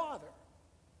have the Father.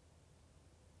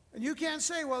 And you can't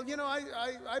say, well,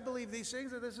 I believe these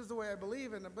things, and this is the way I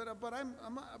believe, but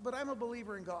I'm a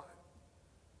believer in God.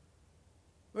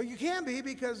 Well, you can be,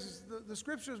 because the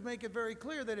Scriptures make it very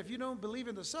clear that if you don't believe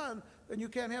in the Son, then you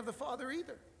can't have the Father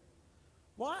either.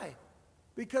 Why?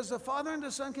 Because the Father and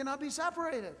the Son cannot be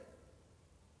separated.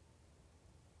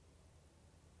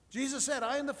 Jesus said,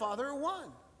 I and the Father are one.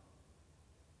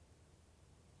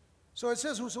 So it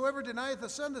says, whosoever denieth the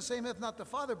Son, the same hath not the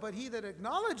Father, but he that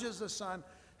acknowledges the Son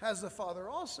has the Father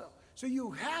also. So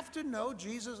you have to know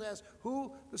Jesus as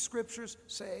who the Scriptures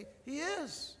say he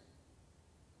is,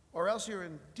 or else you're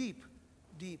in deep,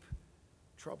 deep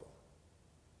trouble.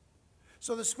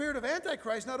 So the spirit of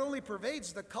Antichrist not only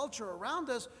pervades the culture around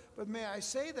us, but may I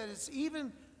say that it's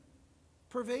even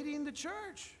pervading the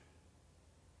church.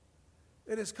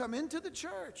 It has come into the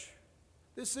church,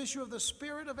 this issue of the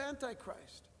spirit of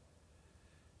Antichrist.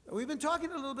 We've been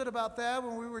talking a little bit about that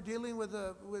when we were dealing with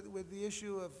the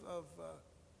issue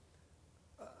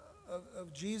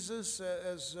of Jesus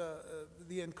as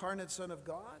the incarnate Son of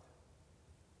God,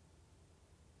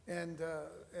 and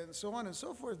so on and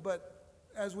so forth. But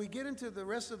as we get into the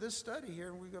rest of this study here,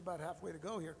 and we've got about halfway to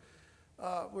go here,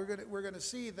 we're going to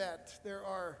see that there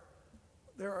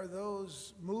are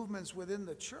those movements within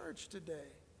the church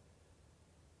today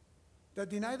that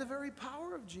deny the very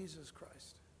power of Jesus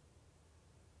Christ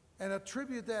and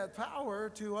attribute that power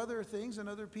to other things and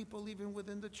other people even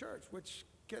within the church, which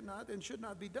cannot and should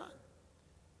not be done.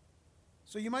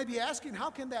 So you might be asking, how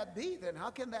can that be then?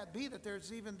 How can that be that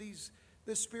there's even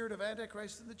this spirit of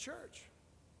Antichrist in the church?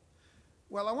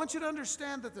 Well, I want you to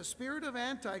understand that the spirit of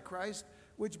Antichrist,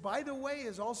 which by the way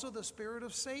is also the spirit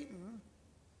of Satan,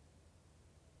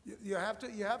 you have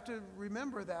to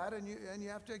remember that, and you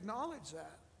have to acknowledge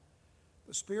that.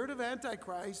 The spirit of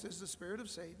Antichrist is the spirit of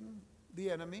Satan, the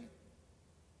enemy.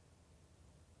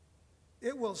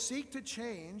 It will seek to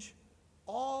change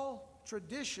all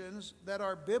traditions that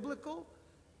are biblical,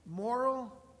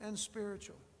 moral, and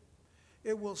spiritual.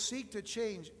 It will seek to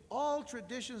change all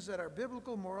traditions that are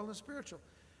biblical, moral, and spiritual.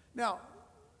 Now,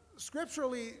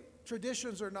 scripturally,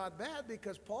 traditions are not bad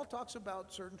because Paul talks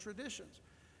about certain traditions.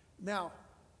 Now,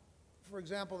 for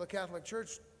example, the Catholic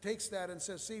Church takes that and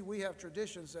says, see, we have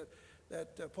traditions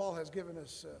that Paul has given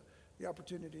us the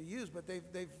opportunity to use, but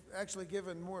they've actually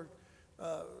given more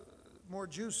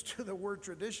juice to the word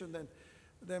tradition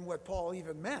than what Paul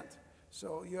even meant.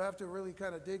 So you have to really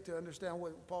kind of dig to understand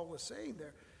what Paul was saying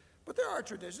there. But there are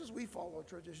traditions. We follow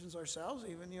traditions ourselves,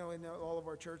 even, in all of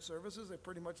our church services. They're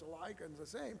pretty much alike and the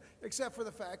same, except for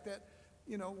the fact that,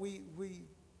 we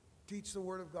teach the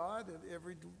Word of God, and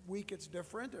every week it's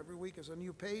different. Every week is a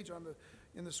new page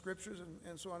in the Scriptures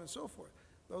and so on and so forth.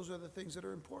 Those are the things that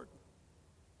are important.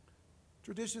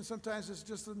 Tradition sometimes is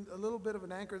just a little bit of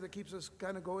an anchor that keeps us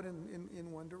kind of going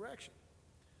in one direction.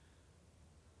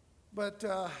 But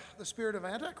the spirit of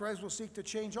Antichrist will seek to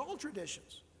change all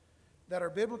traditions that are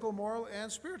biblical, moral,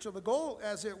 and spiritual. The goal,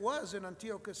 as it was in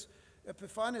Antiochus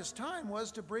Epiphanes' time,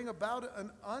 was to bring about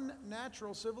an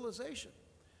unnatural civilization.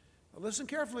 Now listen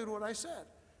carefully to what I said.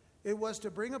 It was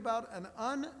to bring about an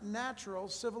unnatural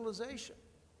civilization.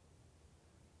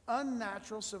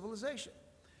 Unnatural civilization.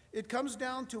 It comes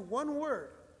down to one word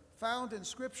found in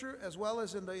Scripture as well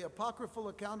as in the apocryphal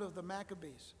account of the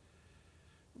Maccabees.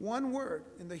 One word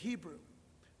in the Hebrew,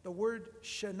 the word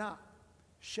Shena.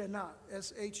 Shena,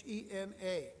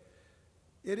 S-H-E-N-A.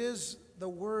 It is the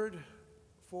word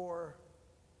for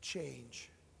change.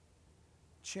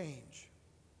 Change.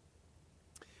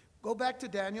 Go back to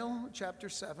Daniel chapter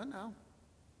 7 now.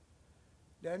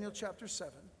 Daniel chapter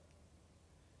 7.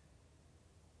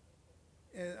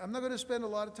 And I'm not going to spend a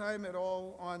lot of time at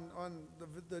all on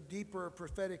the deeper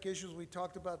prophetic issues. We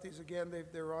talked about these again.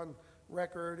 They're on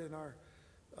record in our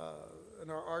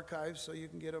archives, so you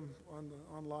can get them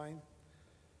online.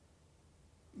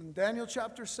 In Daniel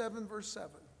chapter 7, verse 7.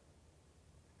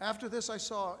 After this I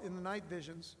saw in the night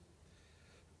visions,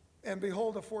 and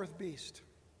behold, a fourth beast,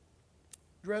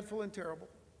 dreadful and terrible,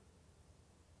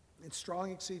 and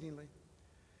strong exceedingly.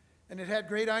 And it had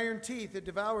great iron teeth. It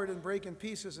devoured and brake in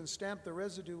pieces and stamped the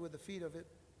residue with the feet of it.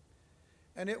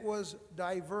 And it was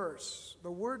diverse.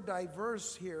 The word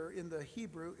diverse here in the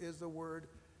Hebrew is the word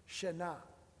Shena.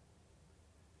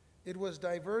 It was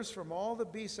diverse from all the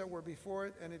beasts that were before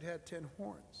it, and it had 10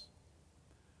 horns.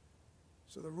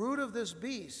 So the root of this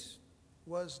beast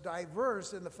was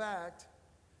diverse in the fact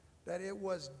that it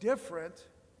was different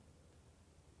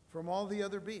from all the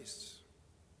other beasts.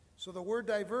 So the word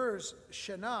diverse,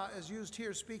 Shena, as used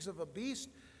here, speaks of a beast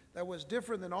that was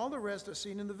different than all the rest as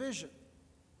seen in the vision.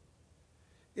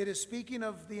 It is speaking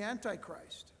of the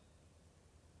Antichrist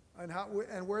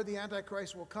and where the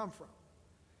Antichrist will come from.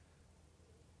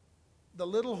 The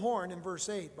little horn in verse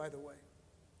 8, by the way.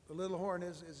 The little horn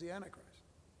is the Antichrist.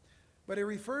 But it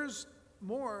refers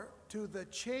more to the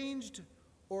changed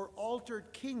or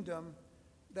altered kingdom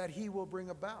that he will bring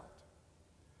about.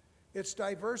 It's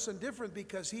diverse and different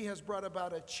because he has brought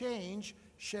about a change,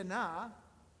 Shena,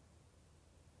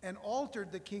 and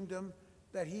altered the kingdom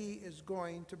that he is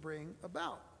going to bring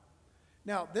about.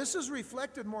 Now, this is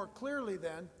reflected more clearly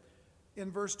then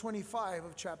in verse 25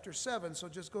 of chapter 7. So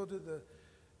just go to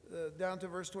down to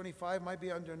verse 25. Might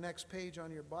be on your next page on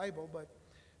your Bible, but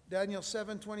Daniel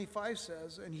 7:25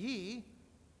 says, and he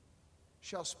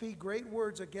shall speak great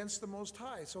words against the Most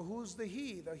High. So who's the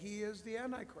he? The he is the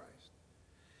Antichrist.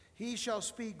 He shall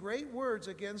speak great words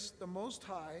against the Most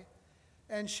High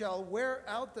and shall wear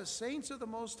out the saints of the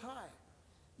Most High.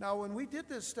 Now, when we did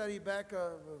this study back,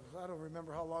 I don't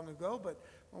remember how long ago, but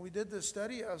when we did this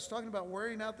study, I was talking about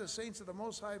wearing out the saints of the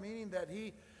Most High, meaning that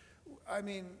he,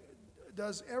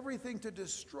 does everything to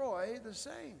destroy the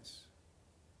saints.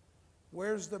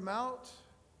 Wears them out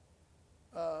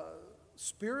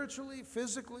spiritually,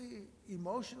 physically,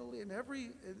 emotionally, in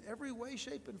every way,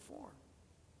 shape, and form.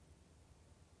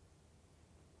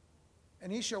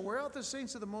 And he shall wear out the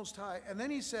saints of the Most High. And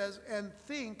then he says, and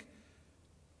think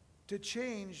to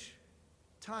change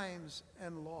times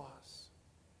and laws.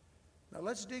 Now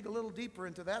let's dig a little deeper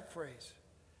into that phrase.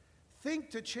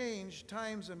 Think to change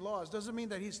times and laws. Doesn't mean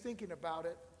that he's thinking about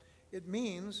it. It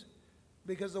means,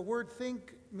 because the word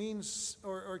think means,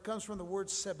 or it comes from the word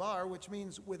sebar, which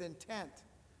means with intent.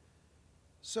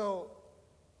 So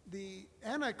the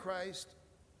Antichrist,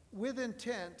 with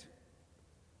intent,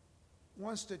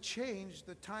 wants to change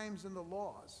the times and the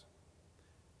laws.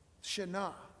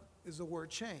 Shena is the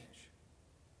word change.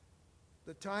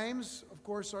 The times, of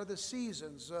course, are the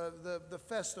seasons, the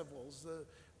festivals,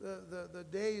 the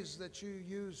days that you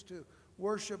use to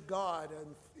worship God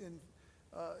and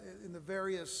in the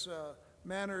various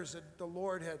manners that the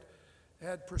Lord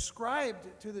had prescribed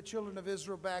to the children of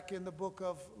Israel back in the book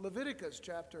of Leviticus,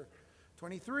 chapter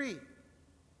 23,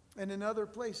 and in other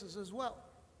places as well.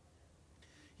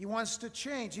 He wants to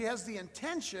change. He has the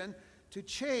intention to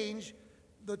change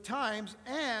the times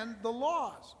and the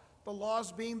laws. The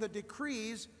laws being the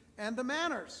decrees and the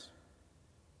manners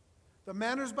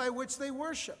by which they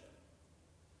worship.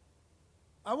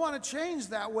 I want to change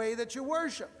that way that you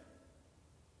worship.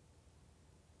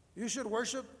 You should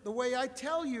worship the way I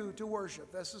tell you to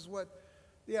worship. This is what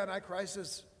the Antichrist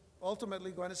is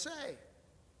ultimately going to say.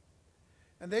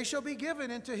 And they shall be given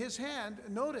into his hand,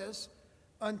 notice,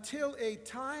 until a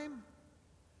time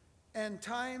and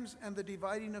times and the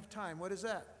dividing of time. What is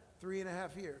that?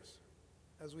 3.5 years,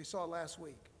 as we saw last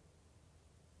week.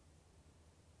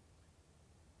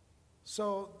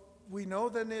 So we know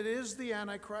that it is the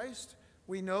Antichrist.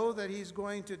 We know that he's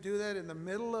going to do that in the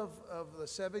middle of the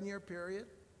 7-year period.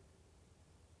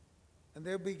 And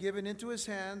they'll be given into his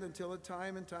hand until a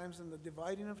time and times and the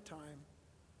dividing of time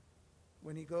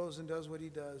when he goes and does what he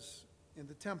does in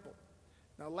the temple.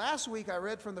 Now, last week I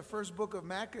read from the first book of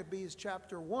Maccabees,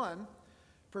 chapter 1,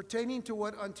 pertaining to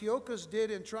what Antiochus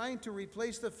did in trying to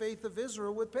replace the faith of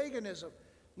Israel with paganism.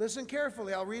 Listen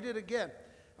carefully. I'll read it again.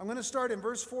 I'm going to start in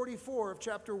verse 44 of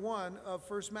chapter 1 of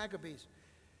 1 Maccabees.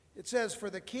 It says,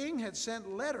 "For the king had sent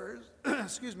letters,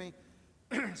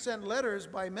 sent letters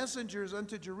by messengers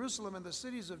unto Jerusalem and the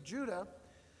cities of Judah,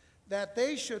 that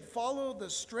they should follow the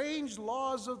strange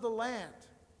laws of the land."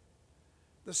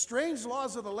 The strange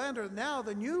laws of the land are now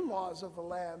the new laws of the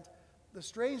land, the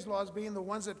strange laws being the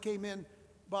ones that came in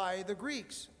by the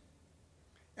Greeks.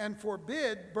 "And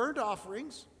forbid burnt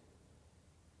offerings."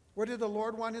 What did the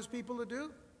Lord want his people to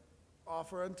do?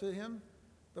 Offer unto him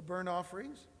the burnt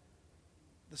offerings,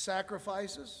 the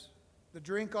sacrifices, the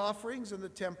drink offerings in the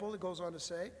temple, it goes on to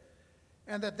say,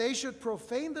 "and that they should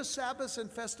profane the Sabbaths and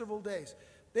festival days."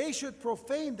 They should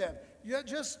profane them. You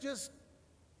just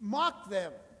mock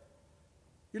them.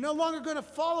 You're no longer going to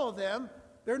follow them.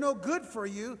 They're no good for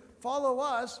you. Follow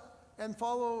us and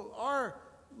follow our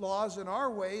laws and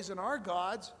our ways and our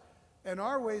gods and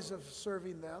our ways of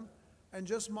serving them, and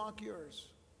just mock yours.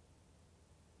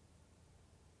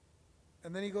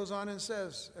 And then he goes on and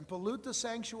says, "and pollute the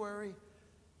sanctuary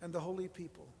and the holy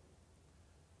people."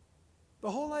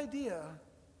 The whole idea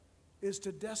is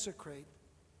to desecrate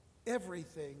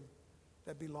everything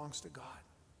that belongs to God.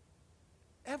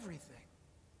 Everything.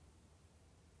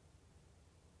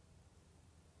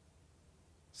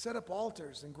 Set up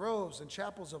altars and groves and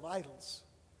chapels of idols,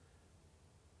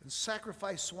 and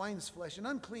sacrifice swine's flesh and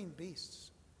unclean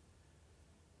beasts.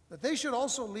 That they should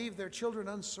also leave their children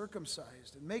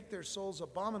uncircumcised, and make their souls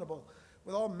abominable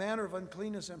with all manner of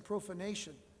uncleanness and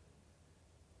profanation.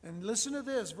 And listen to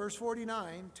this, verse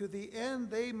 49, "to the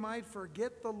end they might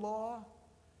forget the law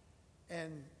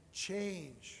and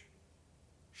change,"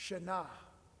 Shana,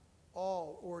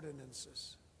 all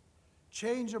ordinances.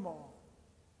 Change them all.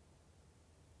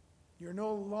 You're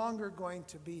no longer going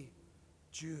to be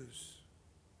Jews.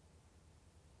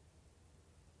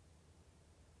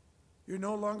 You're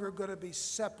no longer going to be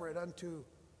separate unto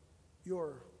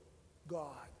your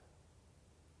God.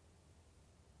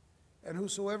 "And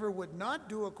whosoever would not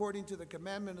do according to the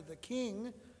commandment of the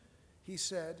king," he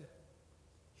said,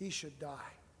 "he should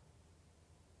die."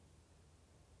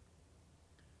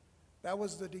 That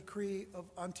was the decree of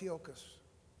Antiochus.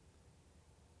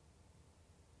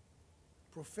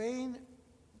 Profane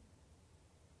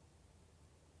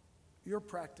your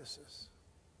practices.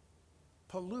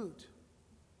 Pollute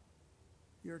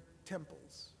your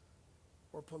temples,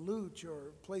 or pollute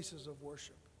your places of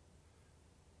worship.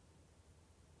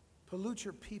 Pollute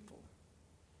your people.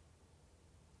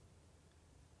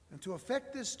 And to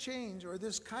effect this change, or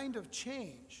this kind of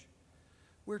change,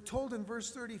 we're told in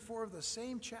verse 34 of the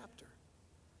same chapter,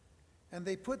 "And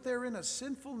they put therein a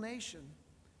sinful nation,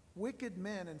 wicked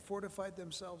men, and fortified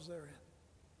themselves therein."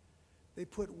 They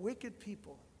put wicked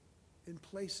people in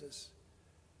places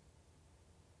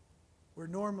where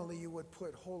normally you would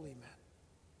put holy men.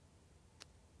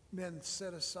 Men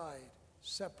set aside,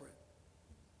 separate,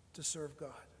 to serve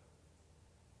God.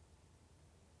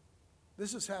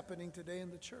 This is happening today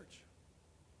in the church.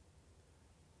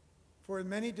 For in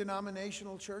many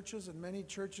denominational churches and many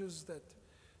churches that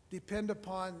depend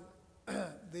upon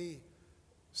the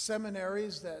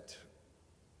seminaries that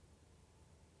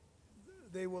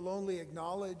they will only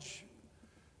acknowledge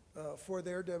for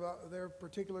their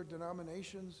particular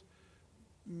denominations,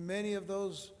 many of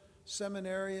those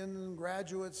seminarian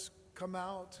graduates come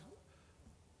out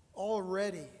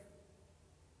already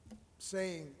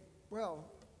saying, well,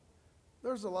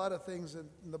 there's a lot of things in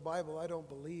the Bible I don't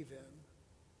believe in.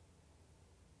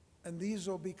 And these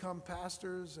will become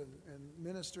pastors and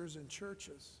ministers in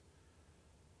churches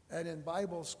and in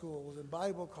Bible schools and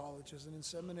Bible colleges and in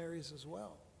seminaries as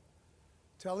well,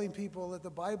 telling people that the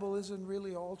Bible isn't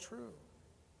really all true.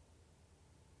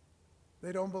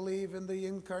 They don't believe in the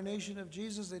incarnation of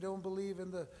Jesus. They don't believe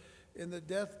in the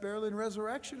death, burial, and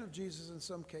resurrection of Jesus in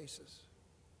some cases.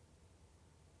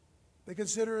 They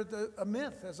consider it a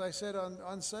myth, as I said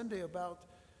on Sunday about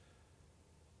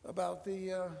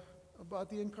the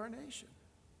incarnation.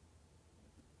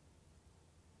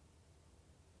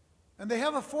 And they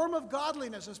have a form of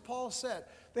godliness, as Paul said.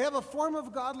 They have a form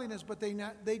of godliness, but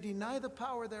they deny the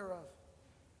power thereof.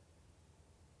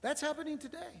 That's happening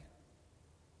today.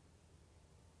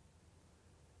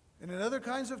 And in other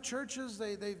kinds of churches,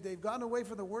 they've gone away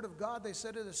from the Word of God. They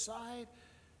set it aside.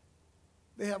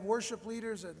 They have worship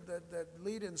leaders that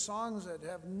lead in songs that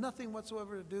have nothing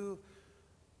whatsoever to do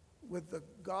with the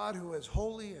God who is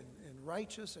holy and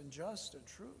righteous and just and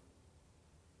true.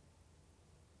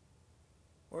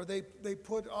 Or they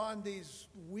put on these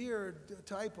weird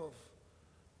type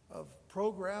of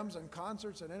programs and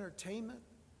concerts and entertainment,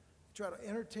 try to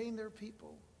entertain their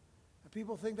people. And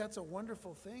people think that's a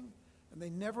wonderful thing. And they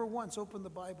never once open the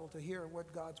Bible to hear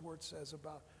what God's Word says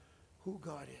about who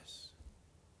God is.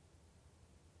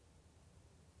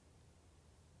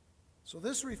 So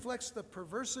this reflects the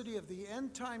perversity of the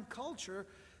end-time culture,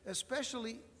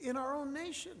 especially in our own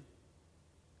nation.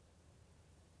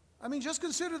 I mean, just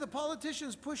consider the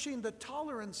politicians pushing the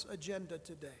tolerance agenda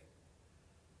today.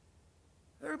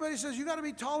 Everybody says, you got to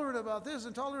be tolerant about this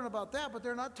and tolerant about that, but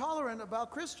they're not tolerant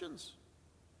about Christians.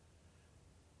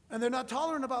 And they're not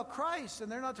tolerant about Christ,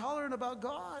 and they're not tolerant about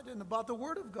God and about the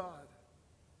Word of God.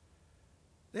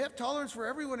 They have tolerance for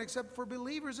everyone except for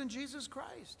believers in Jesus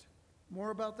Christ.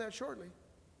 More about that shortly.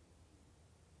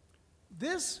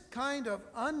 This kind of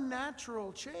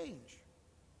unnatural change,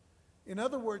 in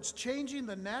other words, changing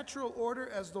the natural order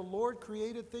as the Lord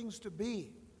created things to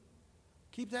be,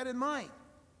 keep that in mind,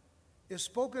 is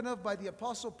spoken of by the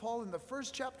Apostle Paul in the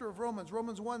first chapter of Romans,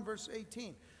 Romans 1, verse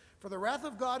 18. For the wrath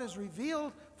of God is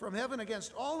revealed from heaven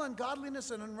against all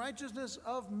ungodliness and unrighteousness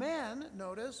of men,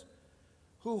 notice,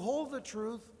 who hold the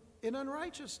truth in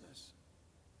unrighteousness.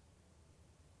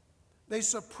 They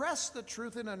suppress the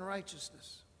truth in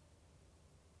unrighteousness.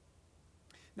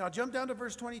 Now jump down to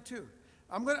verse 22.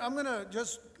 I'm going to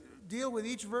just deal with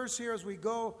each verse here as we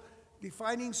go,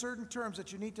 defining certain terms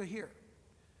that you need to hear.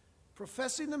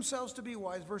 Professing themselves to be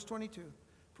wise, verse 22.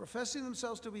 Professing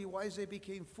themselves to be wise, they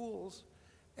became fools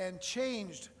and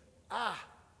changed,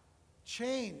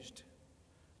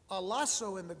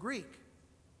 alasso in the Greek,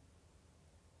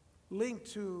 linked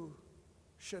to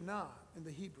shana in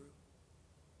the Hebrew.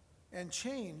 And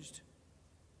changed,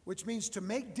 which means to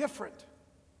make different,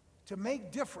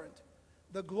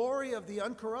 the glory of the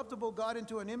uncorruptible God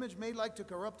into an image made like to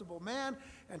corruptible man,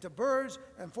 and to birds,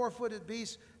 and four-footed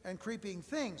beasts, and creeping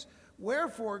things.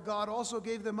 Wherefore God also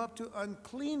gave them up to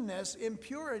uncleanness,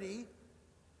 impurity,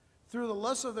 through the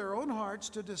lusts of their own hearts,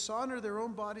 to dishonor their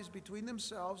own bodies between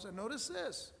themselves. And notice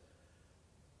this,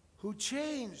 who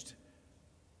changed.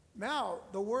 Now,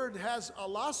 the word has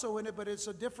alasso in it, but it's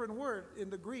a different word. In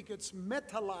the Greek, it's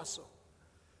metalasso,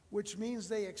 which means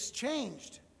they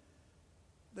exchanged.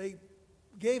 They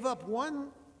gave up one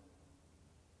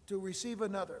to receive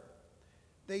another.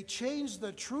 They changed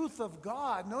the truth of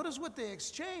God. Notice what they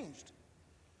exchanged.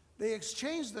 They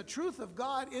exchanged the truth of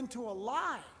God into a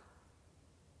lie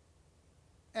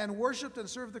and worshiped and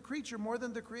served the creature more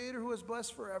than the Creator, who is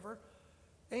blessed forever.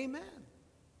 Amen.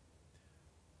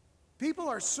 People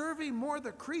are serving more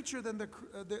the creature than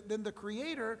the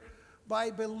Creator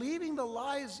by believing the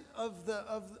lies of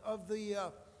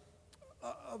the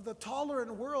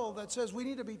tolerant world that says we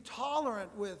need to be tolerant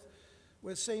with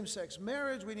same-sex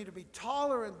marriage. We need to be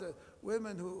tolerant to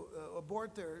women who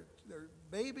abort their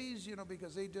babies,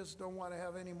 because they just don't want to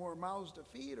have any more mouths to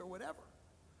feed or whatever.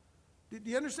 Do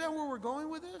you understand where we're going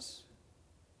with this?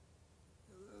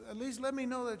 At least let me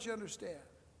know that you understand.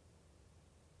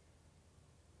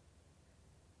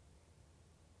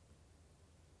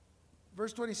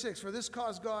 Verse 26, for this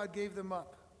cause God gave them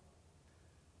up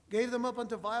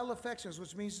unto vile affections,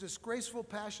 which means disgraceful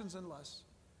passions and lusts.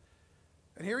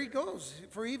 And here he goes,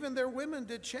 for even their women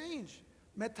did change.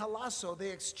 Metalasso, they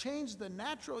exchanged the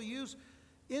natural use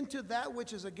into that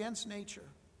which is against nature.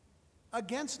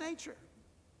 Against nature.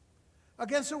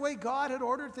 Against the way God had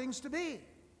ordered things to be.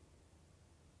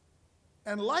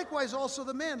 And likewise also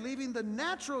the men, leaving the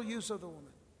natural use of the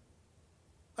woman,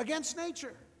 against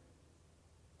nature,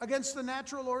 against the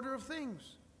natural order of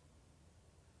things.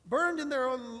 Burned in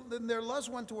their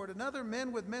lust one toward another,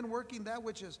 men with men working that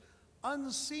which is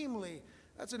unseemly.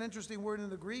 That's an interesting word in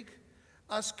the Greek.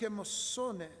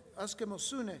 Askemosune,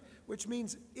 which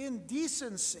means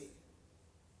indecency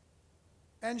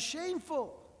and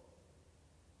shameful.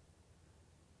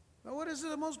 Now, what is it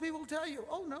that most people tell you?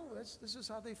 Oh, no, this is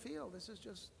how they feel. This is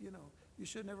just, you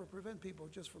should never prevent people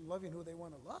just from loving who they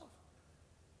want to love.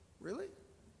 Really?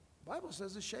 The Bible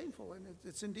says it's shameful and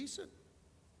it's indecent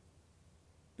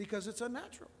because it's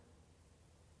unnatural.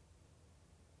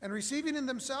 And receiving in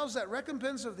themselves that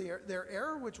recompense of their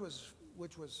error, which was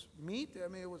meet,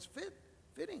 it was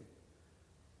fitting.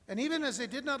 And even as they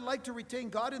did not like to retain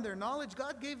God in their knowledge,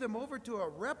 God gave them over to a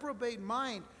reprobate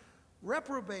mind,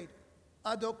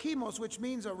 adokimos, which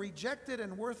means a rejected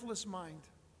and worthless mind.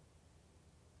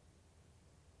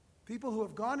 People who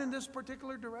have gone in this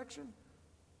particular direction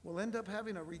will end up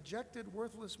having a rejected,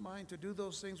 worthless mind to do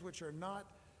those things which are not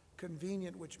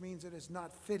convenient, which means it is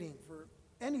not fitting for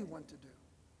anyone to do.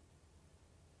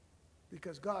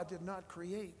 Because God did not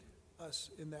create us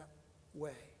in that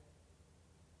way.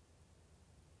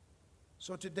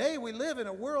 So today we live in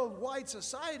a worldwide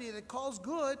society that calls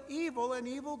good evil and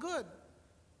evil good.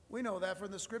 We know that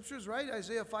from the scriptures, right?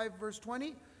 Isaiah 5 verse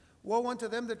 20. Woe unto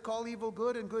them that call evil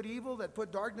good and good evil, that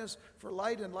put darkness for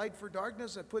light and light for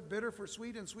darkness, that put bitter for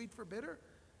sweet and sweet for bitter.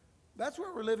 That's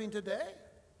where we're living today.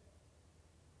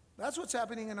 That's what's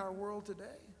happening in our world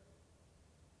today.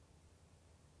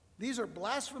 These are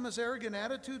blasphemous, arrogant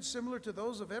attitudes similar to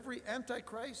those of every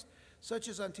antichrist, such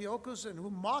as Antiochus, and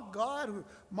who mock God, who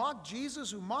mock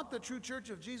Jesus, who mock the true church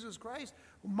of Jesus Christ,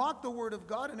 who mock the word of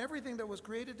God and everything that was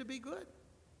created to be good.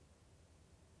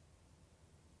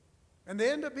 And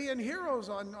they end up being heroes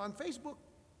on Facebook.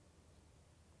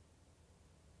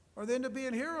 Or they end up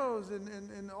being heroes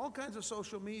in all kinds of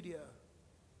social media.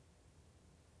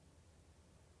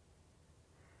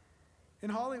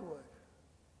 In Hollywood.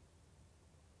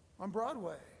 On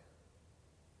Broadway.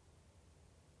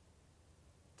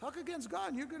 Talk against God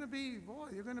and you're going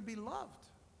to be loved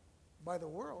by the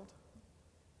world.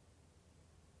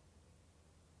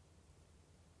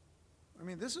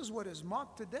 This is what is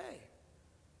mocked today.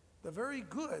 The very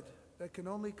good that can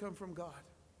only come from God.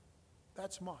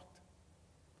 That's mocked.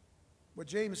 What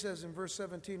James says in verse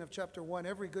 17 of chapter 1,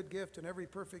 every good gift and every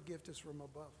perfect gift is from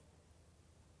above,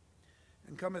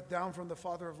 and cometh down from the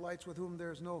Father of lights, with whom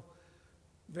there is no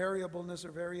variableness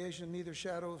or variation, neither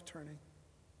shadow of turning.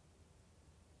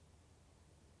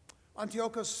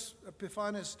 Antiochus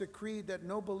Epiphanes decreed that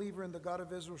no believer in the God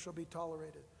of Israel shall be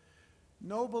tolerated.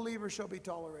 No believer shall be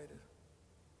tolerated.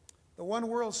 The one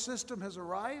world system has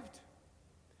arrived,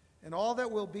 and all that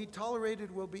will be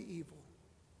tolerated will be evil.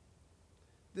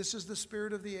 This is the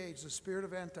spirit of the age, the spirit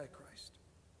of Antichrist.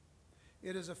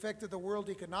 It has affected the world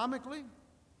economically.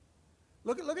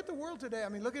 Look at the world today.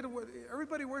 Look at it.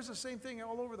 Everybody wears the same thing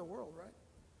all over the world, right?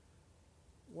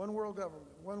 One world government,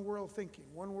 one world thinking,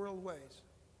 one world ways.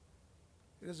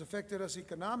 It has affected us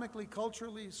economically,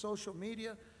 culturally, social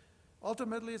media.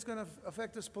 Ultimately, it's going to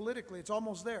affect us politically. It's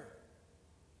almost there.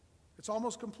 It's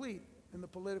almost complete in the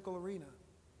political arena.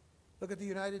 Look at the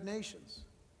United Nations.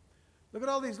 Look at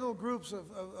all these little groups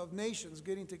of nations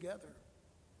getting together.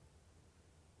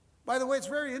 By the way, it's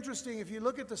very interesting if you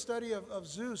look at the study of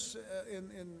Zeus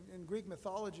in Greek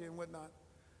mythology and whatnot.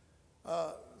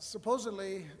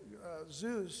 Supposedly,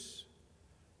 Zeus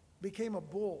became a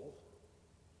bull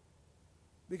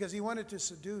because he wanted to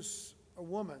seduce a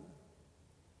woman.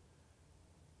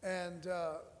 And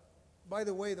by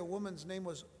the way, the woman's name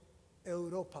was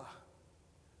Europa.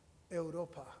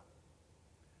 Europa.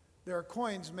 There are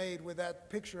coins made with that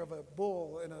picture of a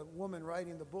bull and a woman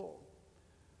riding the bull.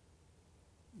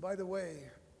 By the way,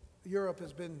 Europe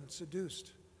has been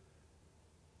seduced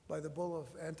by the bull of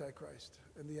Antichrist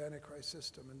and the Antichrist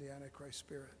system and the Antichrist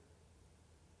spirit.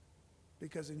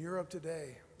 Because in Europe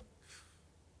today,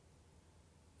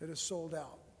 it is sold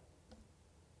out.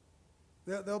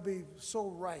 They'll be so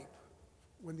ripe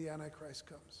when the Antichrist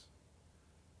comes.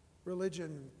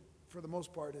 Religion, for the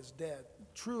most part, is dead.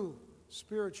 True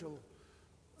spiritual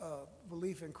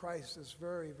belief in Christ is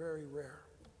very, very rare.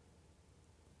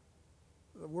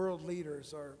 The world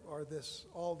leaders are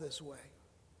all this way.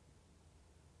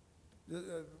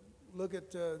 Look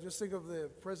at, just think of the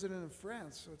president of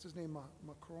France. What's his name?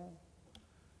 Macron.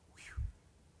 Whew.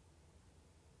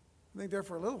 I think there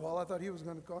for a little while, I thought he was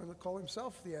going to call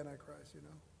himself the Antichrist,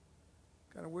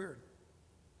 Kind of weird.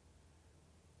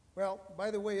 Well,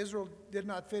 by the way, Israel did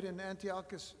not fit in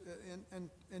Antiochus's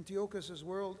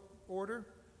world order,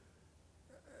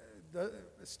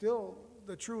 still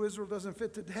the true Israel doesn't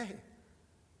fit today.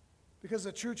 Because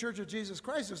the true church of Jesus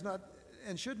Christ is not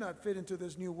and should not fit into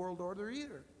this new world order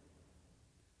either.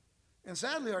 And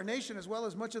sadly, our nation, as well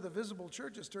as much of the visible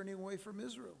church, is turning away from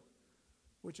Israel,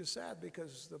 which is sad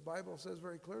because the Bible says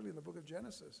very clearly in the book of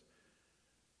Genesis,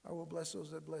 I will bless those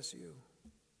that bless you,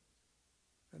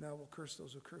 and I will curse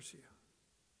those who curse you.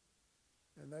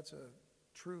 And that's a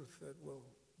truth that will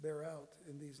bear out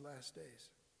in these last days.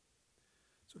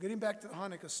 So getting back to the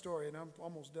Hanukkah story, and I'm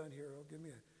almost done here. Give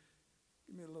me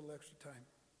a little extra time,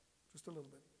 just a little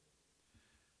bit.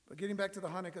 But getting back to the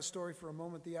Hanukkah story for a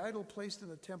moment, the idol placed in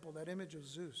the temple, that image of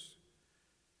Zeus,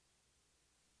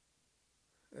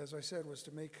 as I said, was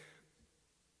to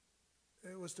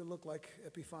look like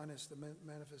Epiphanes, the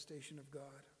manifestation of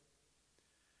God.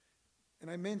 And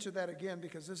I mention that again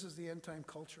because this is the end time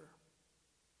culture.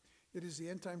 It is the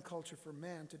end time culture for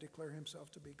man to declare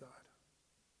himself to be God.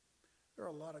 There are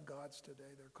a lot of gods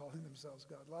today that are calling themselves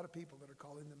God. A lot of people that are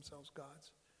calling themselves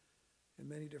gods in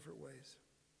many different ways.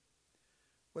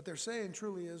 What they're saying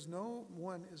truly is, no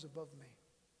one is above me.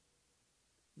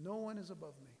 No one is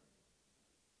above me.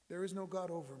 There is no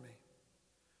God over me.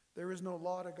 There is no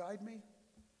law to guide me.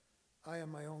 I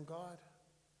am my own God.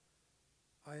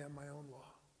 I am my own law.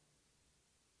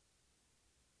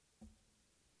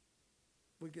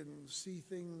 We can see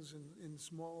things in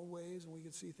small ways, and we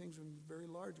can see things in very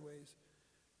large ways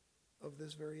of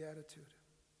this very attitude.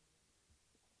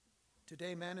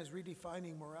 Today, man is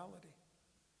redefining morality,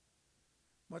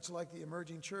 much like the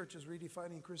emerging church is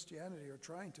redefining Christianity, or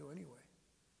trying to anyway.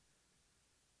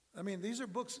 I mean, these are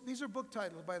book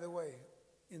titles, by the way,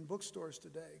 in bookstores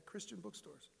today, Christian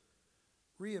bookstores.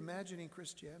 Reimagining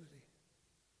Christianity.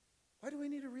 Why do we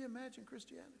need to reimagine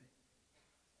Christianity?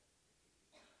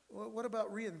 Well, what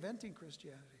about reinventing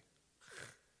Christianity?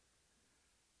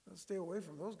 Let's stay away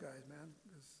from those guys, man,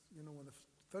 because, when the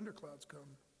thunderclouds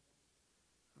come,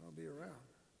 I'll be around.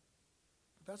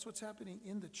 But that's what's happening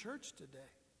in the church today.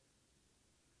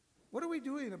 What are we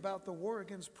doing about the war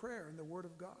against prayer and the Word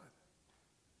of God?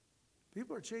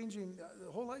 People are changing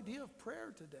the whole idea of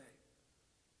prayer today.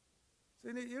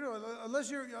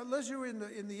 Unless you're in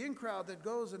the in crowd that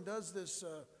goes and does this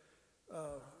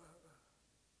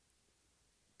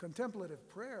contemplative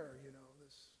prayer,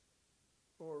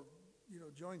 or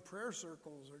join prayer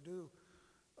circles, or do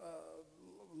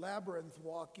labyrinth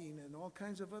walking and all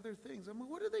kinds of other things. I mean,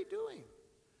 what are they doing?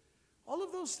 All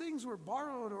of those things were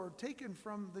borrowed or taken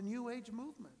from the New Age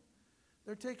movement.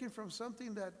 They're taken from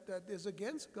something that is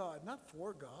against God, not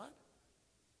for God.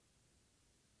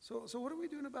 So what are we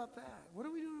doing about that? What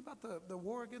are we doing about the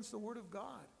war against the Word of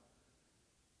God?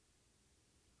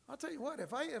 I'll tell you what,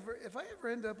 if I ever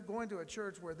end up going to a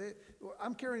church where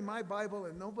I'm carrying my Bible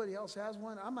and nobody else has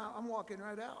one, I'm walking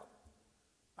right out.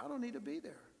 I don't need to be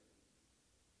there.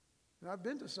 And I've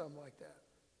been to some like that.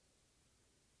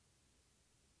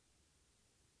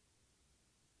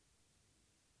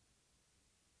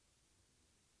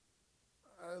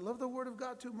 I love the Word of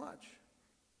God too much.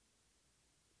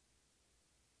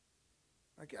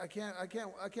 I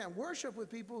can't worship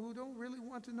with people who don't really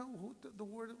want to know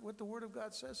what the Word of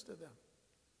God says to them.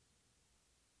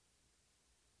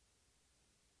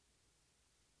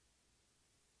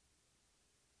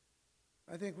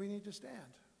 I think we need to stand.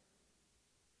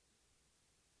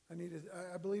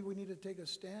 I believe we need to take a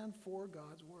stand for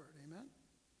God's Word. Amen?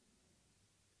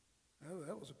 Oh,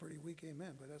 that was a pretty weak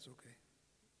amen, but that's okay.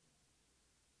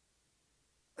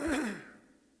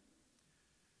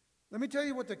 Let me tell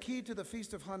you what the key to the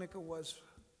Feast of Hanukkah was.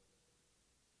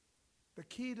 The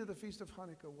key to the Feast of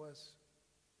Hanukkah was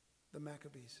the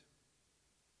Maccabees.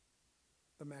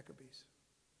 The Maccabees.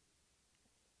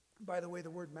 By the way,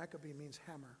 the word Maccabee means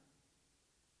hammer.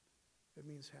 It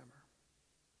means hammer.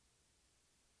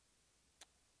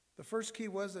 The first key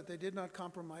was that they did not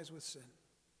compromise with sin.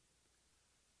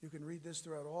 You can read this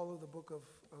throughout all of the book of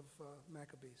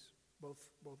Maccabees, both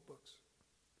books.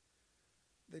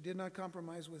 They did not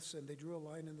compromise with sin. They drew a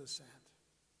line in the sand.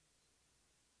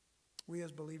 We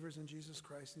as believers in Jesus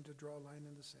Christ need to draw a line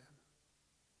in the sand.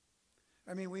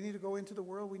 I mean, we need to go into the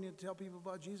world. We need to tell people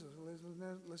about Jesus.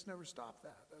 Let's never stop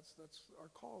that. That's our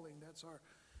calling.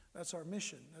 That's our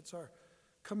mission. That's our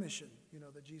commission,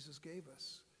 that Jesus gave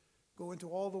us. Go into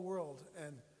all the world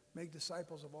and make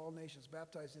disciples of all nations,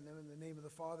 baptizing them in the name of the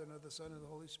Father and of the Son and the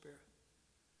Holy Spirit.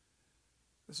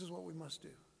 This is what we must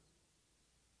do.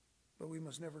 But we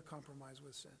must never compromise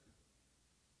with sin.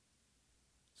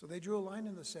 So they drew a line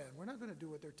in the sand. We're not going to do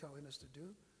what they're telling us to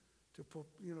do, to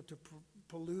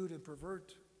pollute and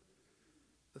pervert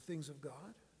the things of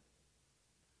God.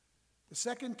 The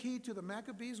second key to the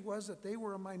Maccabees was that they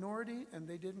were a minority and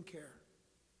they didn't care.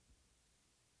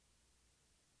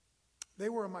 They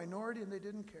were a minority and they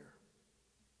didn't care.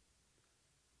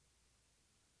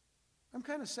 I'm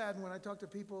kind of saddened when I talk to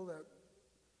people that,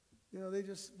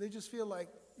 they just feel like,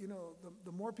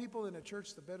 the more people in a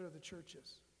church, the better the church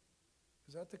is.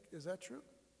 Is that true?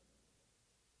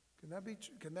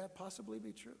 Can that possibly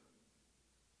be true?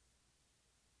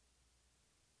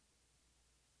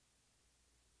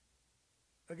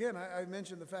 Again, I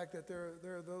mentioned the fact that there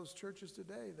are those churches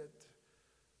today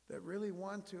that really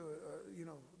want to,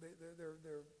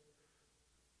 they're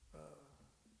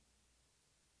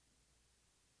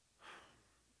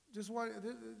just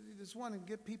want to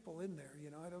get people in there.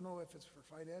 I don't know if it's for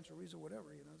financial reason or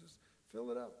whatever. Just fill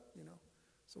it up.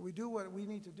 So we do what we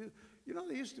need to do.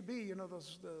 There used to be,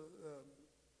 those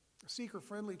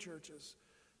seeker-friendly churches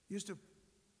used to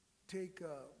take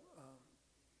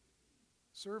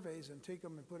surveys and take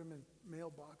them and put them in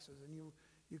mailboxes, and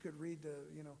you could read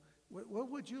what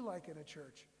would you like in a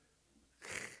church?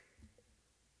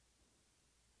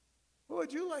 What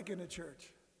would you like in a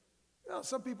church?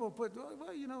 Some people put,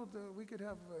 we could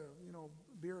have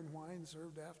beer and wine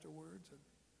served afterwards.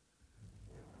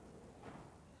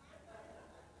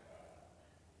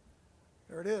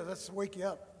 There it is. Let's wake you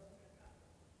up.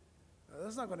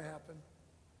 That's not going to happen.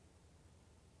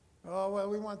 Oh, well,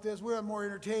 we want this. We want more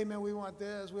entertainment. We want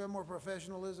this. We want more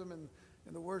professionalism in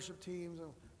the worship teams.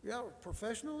 Yeah,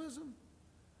 professionalism?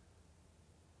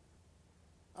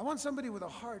 I want somebody with a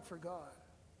heart for God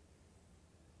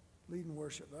leading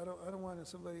worship. I don't want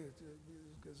somebody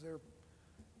because they're,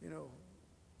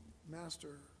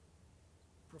 master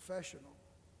professional.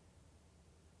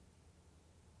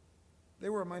 They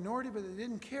were a minority, but they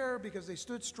didn't care because they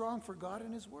stood strong for God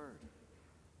and His Word.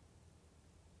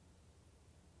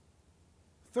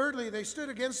 Thirdly, they stood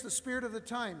against the spirit of the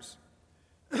times.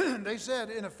 They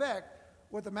said, in effect,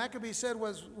 what the Maccabees said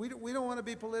was, we don't want to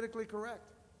be politically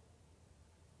correct.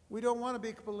 We don't want to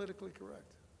be politically correct.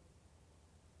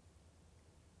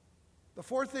 The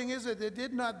fourth thing is that they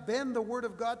did not bend the Word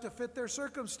of God to fit their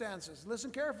circumstances. Listen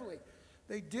carefully.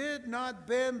 They did not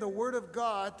bend the Word of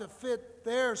God to fit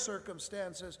their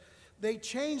circumstances. They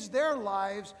changed their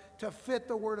lives to fit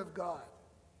the Word of God.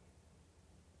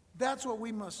 That's what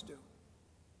we must do.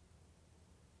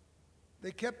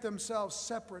 They kept themselves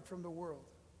separate from the world.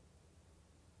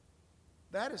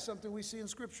 That is something we see in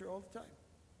Scripture all the time.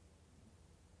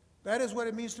 That is what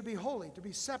it means to be holy, to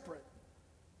be separate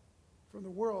from the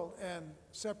world and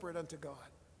separate unto God.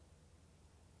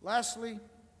 Lastly,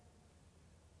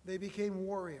 they became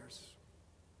warriors.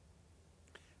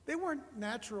 They weren't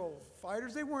natural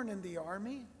fighters. They weren't in the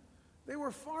army. They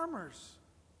were farmers.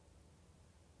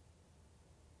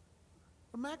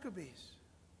 The Maccabees.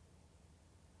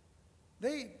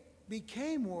 They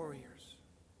became warriors.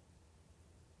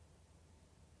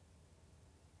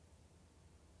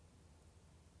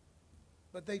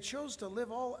 But they chose to live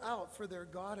all out for their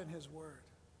God and His Word.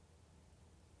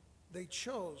 They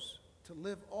chose to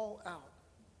live all out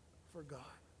for God.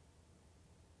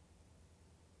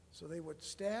 So they would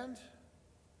stand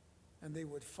and they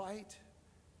would fight.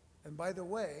 And by the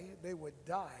way, they would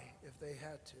die if they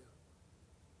had to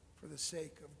for the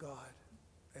sake of God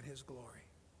and His glory.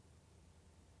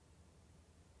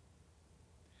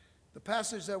 The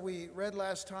passage that we read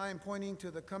last time, pointing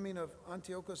to the coming of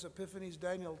Antiochus Epiphanes,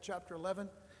 Daniel chapter 11,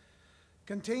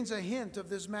 contains a hint of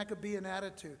this Maccabean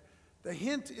attitude. The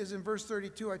hint is in verse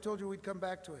 32. I told you we'd come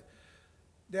back to it.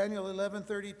 Daniel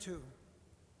 11:32.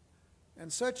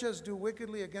 And such as do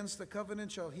wickedly against the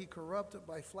covenant shall he corrupt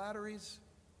by flatteries,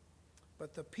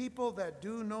 but the people that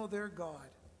do know their God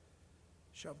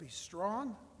shall be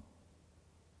strong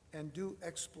and do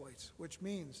exploits, which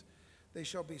means they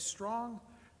shall be strong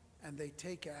and they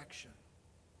take action.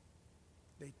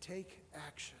 They take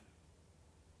action.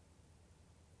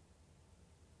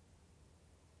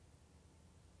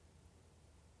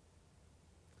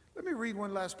 Let me read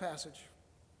one last passage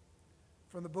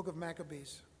from the book of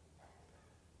Maccabees,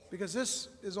 because this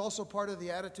is also part of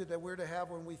the attitude that we're to have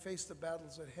when we face the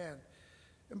battles at hand.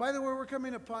 And by the way, we're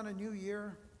coming upon a new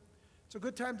year. It's a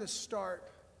good time to start.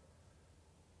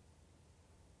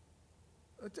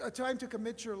 A time to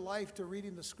commit your life to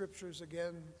reading the Scriptures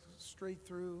again, straight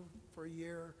through for a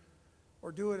year,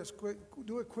 or do it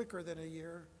quicker than a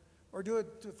year, or do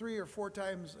it 3 or 4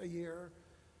 times a year,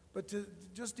 but to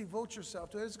just devote yourself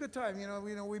to it. It's a good time.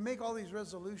 We make all these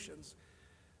resolutions.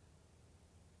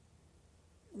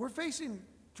 We're facing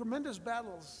tremendous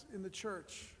battles in the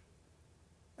church,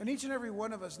 and each and every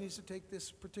one of us needs to take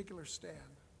this particular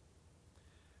stand.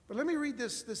 But let me read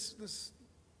this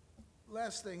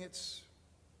last thing.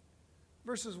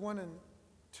 verses 1 and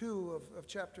 2 of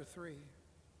chapter 3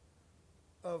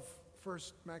 of 1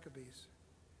 Maccabees.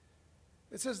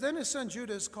 It says, "Then his son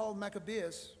Judas, called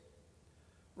Maccabeus,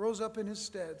 rose up in his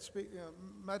stead."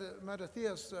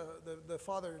 Mattathias, the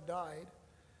father, died.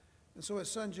 And so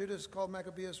his son Judas, called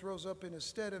Maccabeus, rose up in his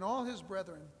stead, and all his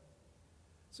brethren.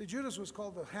 See, Judas was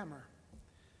called the hammer.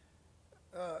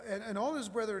 And all his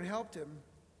brethren helped him.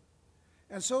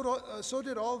 And so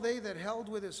did all they that held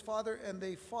with his father, and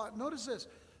they fought. Notice this.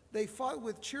 They fought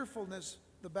with cheerfulness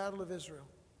the battle of Israel.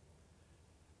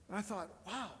 And I thought,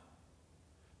 wow.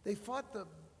 They fought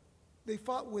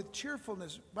with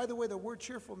cheerfulness. By the way, the word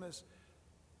cheerfulness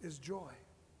is joy.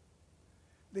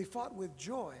 They fought with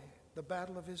joy the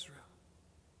battle of Israel.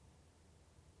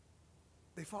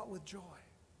 They fought with joy,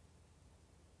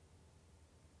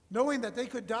 knowing that they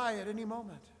could die at any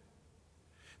moment.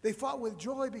 They fought with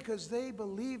joy because they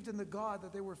believed in the God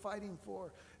that they were fighting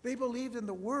for. They believed in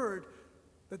the word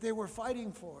that they were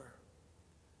fighting for,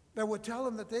 that would tell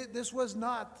them that this was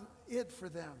not it for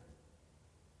them.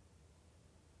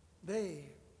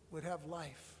 They would have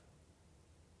life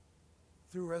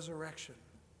through resurrection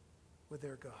with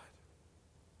their God.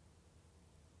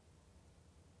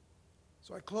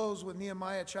 So I close with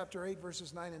Nehemiah chapter 8,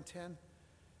 verses 9 and 10.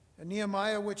 And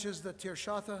Nehemiah, which is the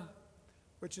Tirshatha,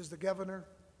 which is the governor,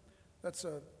 that's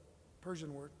a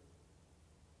Persian word.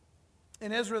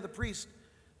 And Ezra the priest,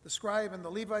 the scribe, and the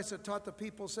Levites that taught the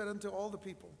people said unto all the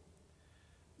people,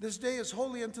 "This day is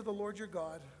holy unto the Lord your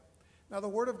God." Now the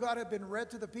word of God had been read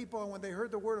to the people, and when they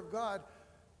heard the word of God,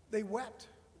 they wept.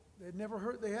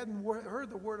 They hadn't heard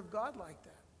the word of God like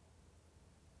that.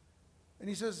 And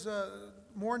he says,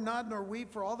 "Mourn not nor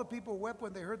weep, for all the people wept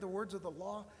when they heard the words of the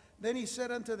law. Then he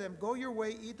said unto them, Go your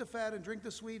way, eat the fat and drink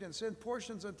the sweet, and send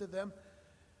portions unto them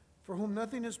for whom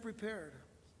nothing is prepared."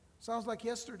 Sounds like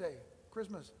yesterday,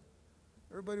 Christmas.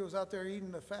 Everybody was out there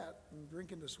eating the fat and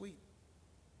drinking the sweet.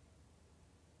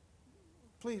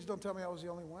 Please don't tell me I was the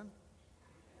only one.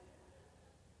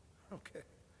 Okay.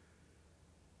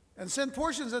 "And send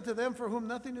portions unto them for whom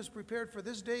nothing is prepared, for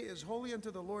this day is holy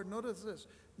unto the Lord." Notice this.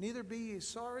 "Neither be ye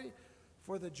sorry,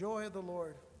 for the joy of the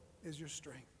Lord is your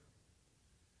strength."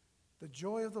 The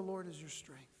joy of the Lord is your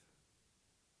strength.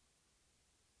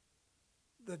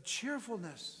 The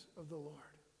cheerfulness of the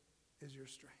Lord is your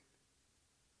strength.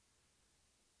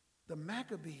 The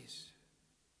Maccabees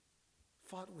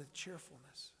fought with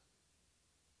cheerfulness.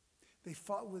 They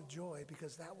fought with joy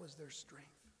because that was their strength.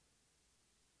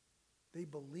 They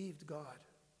believed God,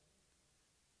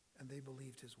 and they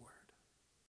believed his word.